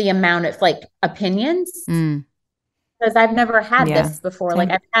the amount of opinions, because I've never had this before.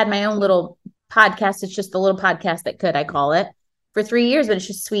 Like I've had my own little podcast. It's just the little podcast that I call it, for 3 years, but it's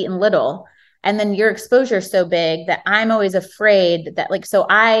just sweet and little. And then your exposure is so big that I'm always afraid that so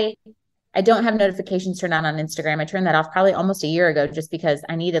I don't have notifications turned on Instagram. I turned that off probably almost a year ago, just because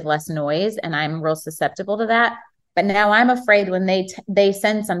I needed less noise, and I'm real susceptible to that. But now I'm afraid when they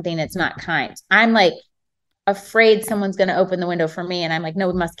send something, it's not kind. I'm afraid someone's going to open the window for me. And I'm like, no,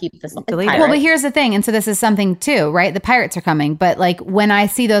 we must keep this. Well, but here's the thing. And so this is something too, right? The pirates are coming. But when I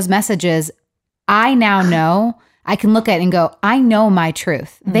see those messages, I now know, I can look at it and go, I know my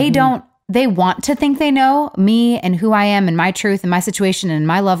truth. they want to think they know me and who I am and my truth and my situation and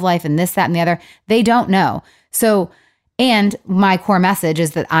my love life and this, that, and the other. They don't know. So, and my core message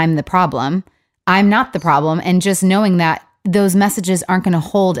is that I'm the problem. I'm not the problem. And just knowing that those messages aren't going to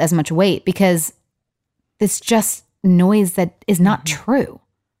hold as much weight because it's just noise that is not true.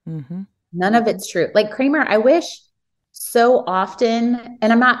 Mm-hmm. None of it's true. Like Kramer, I wish so often,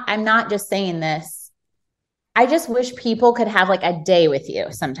 and I'm not just saying this. I just wish people could have like a day with you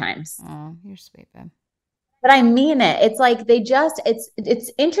sometimes. Oh, you're sweet, babe. But I mean it. It's like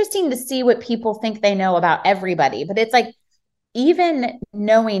it's interesting to see what people think they know about everybody. But it's like, even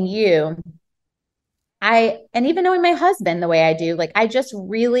knowing you, and even knowing my husband the way I do, like I just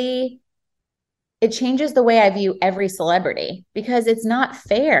really, it changes the way I view every celebrity because it's not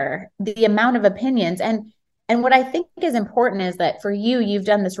fair, the amount of opinions. And what I think is important is that for you, you've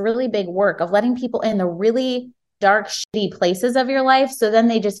done this really big work of letting people in the really dark, shitty places of your life. So then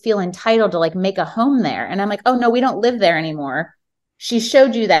they just feel entitled to like make a home there. And I'm like, oh no, we don't live there anymore. She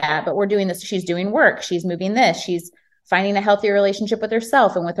showed you that, but we're doing this. She's doing work. She's moving this. She's finding a healthier relationship with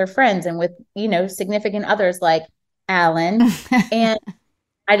herself and with her friends and with, significant others like Alan. And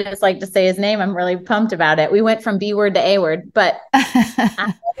I just like to say his name. I'm really pumped about it. We went from B word to A word, but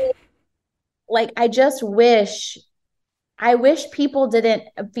I just wish people didn't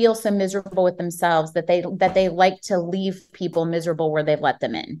feel so miserable with themselves that they like to leave people miserable where they've let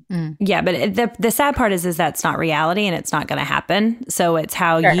them in. Mm. Yeah, but the sad part is that's not reality and it's not going to happen. So it's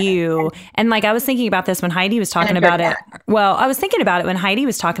how you, and like I was thinking about this when Heidi was talking about it. Well, I was thinking about it when Heidi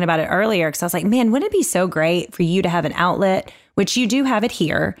was talking about it earlier because I was like, man, wouldn't it be so great for you to have an outlet, which you do have it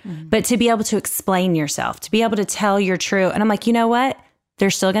here, but to be able to explain yourself, to be able to tell your truth. And I'm like, you know what?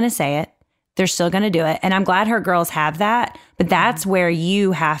 They're still going to say it. They're still going to do it. And I'm glad her girls have that. But that's where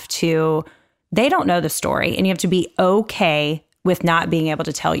you have to, they don't know the story and you have to be okay with not being able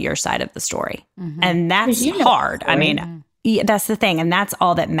to tell your side of the story. Mm-hmm. And that's hard. I mean, that's the thing. And that's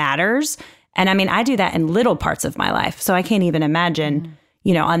all that matters. And I mean, I do that in little parts of my life. So I can't even imagine,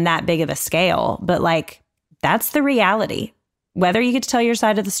 on that big of a scale. But like, that's the reality. Whether you get to tell your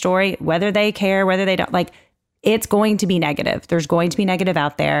side of the story, whether they care, whether they don't, like, it's going to be negative. There's going to be negative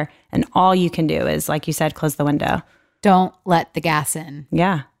out there. And all you can do is, like you said, close the window. Don't let the gas in.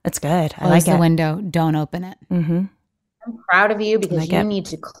 Yeah, that's good. I like the window. Don't open it. Mm-hmm. I'm proud of you because you need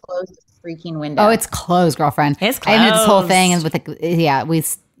to close the freaking window. Oh, it's closed, girlfriend. It's closed. I did this whole thing and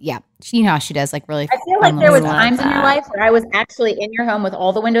with you know how she does, like really. I feel like there was times in your life where I was actually in your home with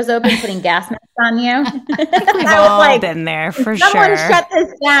all the windows open, putting gas masks on you. We've all been there for sure. Someone shut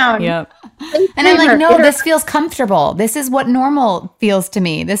this down. Yep. And I'm like, no, this feels comfortable. This is what normal feels to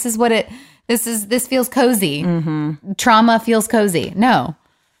me. This is what this feels cozy. Mm-hmm. Trauma feels cozy. No.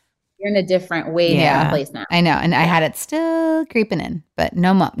 You're in a different way place now. I know. And I had it still creeping in, but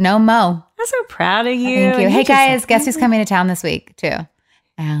no mo. I'm so proud of you. Thank you. Hey guys, guess who's coming to town this week too?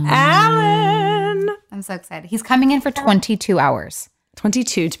 Alan. I'm so excited. He's coming in for 22 hours.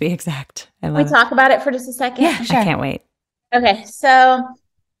 22 to be exact. Can we talk about it for just a second? Yeah, sure. I can't wait. Okay, so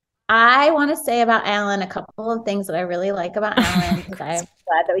I want to say about Alan a couple of things that I really like about Alan because I'm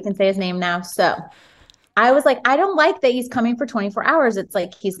glad that we can say his name now. So I was like, I don't like that he's coming for 24 hours. It's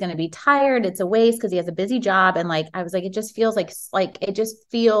like he's going to be tired. It's a waste because he has a busy job. And like, I was like, it just feels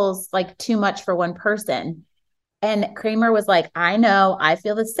like too much for one person. And Kramer was like, I know, I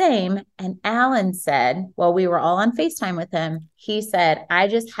feel the same. And Alan said, well, we were all on FaceTime with him. He said, I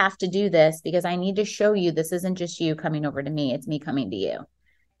just have to do this because I need to show you this isn't just you coming over to me. It's me coming to you.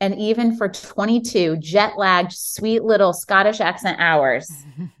 And even for 22 jet lagged, sweet little Scottish accent hours,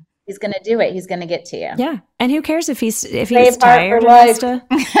 he's going to do it. He's going to get to you. Yeah. And who cares if he's tired?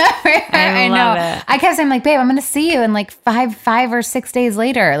 I know. It. I kept saying like, babe, I'm going to see you in like five or 6 days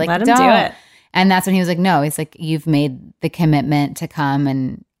later. Like, let him do it. And that's when he was like, no, he's like, you've made the commitment to come.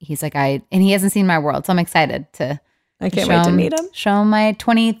 And he's like, and he hasn't seen my world. So I'm excited I can't wait to meet him. Show him my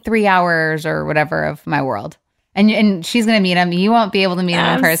 23 hours or whatever of my world. And she's going to meet him. You won't be able to meet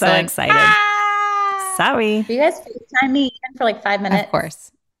him in person. I'm so excited. Sorry. Do you guys FaceTime me even for like 5 minutes? Of course.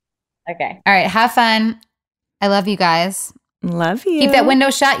 Okay. All right. Have fun. I love you guys. Love you. Keep that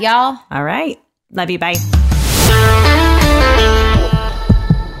window shut, y'all. All right. Love you. Bye.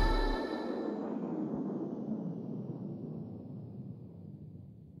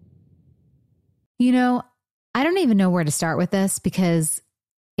 I don't even know where to start with this because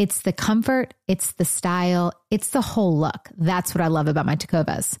it's the comfort, It's the style. It's the whole look. That's what I love about my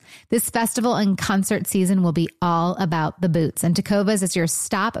Tecovas. This festival and concert season will be all about the boots, and Tecovas is your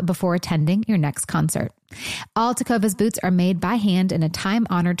stop before attending your next concert. All Tecovas boots are made by hand in a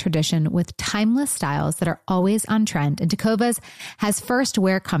time-honored tradition with timeless styles that are always on trend. And Tecovas has first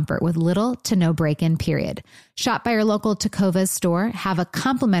wear comfort with little to no break-in period. Shop by your local Tecovas store, have a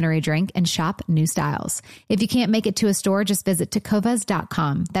complimentary drink, and shop new styles. If you can't make it to a store, just visit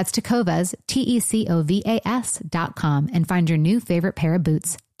tecovas.com. That's Tecovas, Tecovas.com, and find your new favorite pair of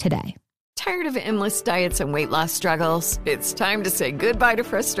boots today. Tired of endless diets and weight loss struggles? It's time to say goodbye to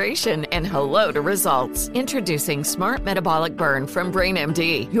frustration and hello to results. Introducing Smart Metabolic Burn from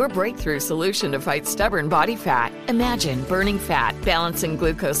BrainMD, your breakthrough solution to fight stubborn body fat. Imagine burning fat, balancing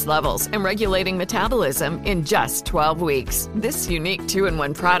glucose levels, and regulating metabolism in just 12 weeks. This unique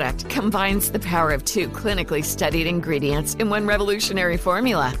 2-in-1 product combines the power of 2 clinically studied ingredients in one revolutionary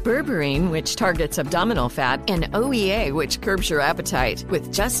formula. Berberine, which targets abdominal fat, and OEA, which curbs your appetite.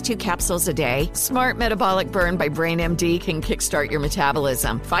 With just 2 capsules a day, Smart Metabolic Burn by BrainMD can kickstart your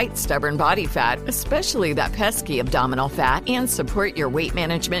metabolism, fight stubborn body fat, especially that pesky abdominal fat, and support your weight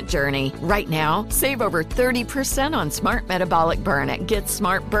management journey. Right now, save over 30% on Smart Metabolic Burn at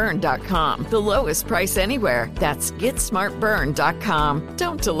GetSmartBurn.com. The lowest price anywhere. That's GetSmartBurn.com.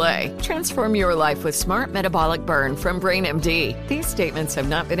 Don't delay. Transform your life with Smart Metabolic Burn from BrainMD. These statements have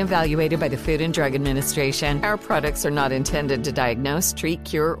not been evaluated by the Food and Drug Administration. Our products are not intended to diagnose, treat,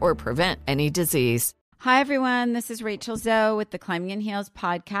 cure, or prevent any disease. Hi, everyone. This is Rachel Zoe with the Climbing in Heels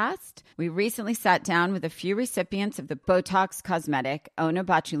podcast. We recently sat down with a few recipients of the Botox Cosmetic,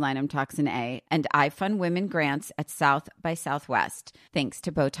 Onabotulinum Toxin A, and iFund Women grants at South by Southwest, thanks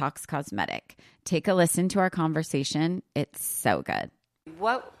to Botox Cosmetic. Take a listen to our conversation. It's so good.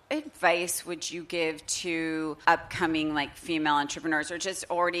 What advice would you give to upcoming female entrepreneurs or just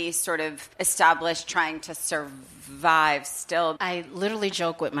already sort of established trying to survive still? I literally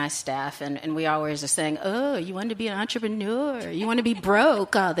joke with my staff and we always are saying, oh, you want to be an entrepreneur? You want to be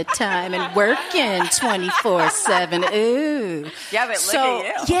broke all the time and working 24/7. Ooh. Yeah, but look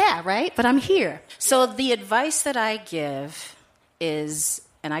at you. Yeah, right? But I'm here. So the advice that I give is,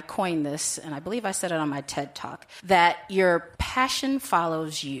 and I coined this, and I believe I said it on my TED Talk, that your passion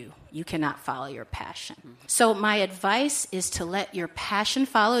follows you. You cannot follow your passion. So my advice is to let your passion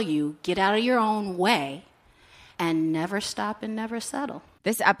follow you, get out of your own way, and never stop and never settle.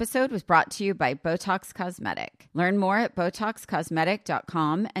 This episode was brought to you by Botox Cosmetic. Learn more at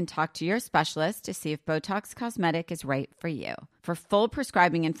BotoxCosmetic.com and talk to your specialist to see if Botox Cosmetic is right for you. For full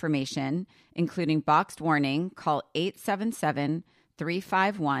prescribing information, including boxed warning, call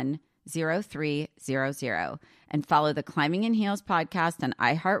 877-351-0300 and follow the Climbing in Heels podcast on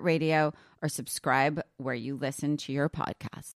iHeartRadio or subscribe where you listen to your podcast.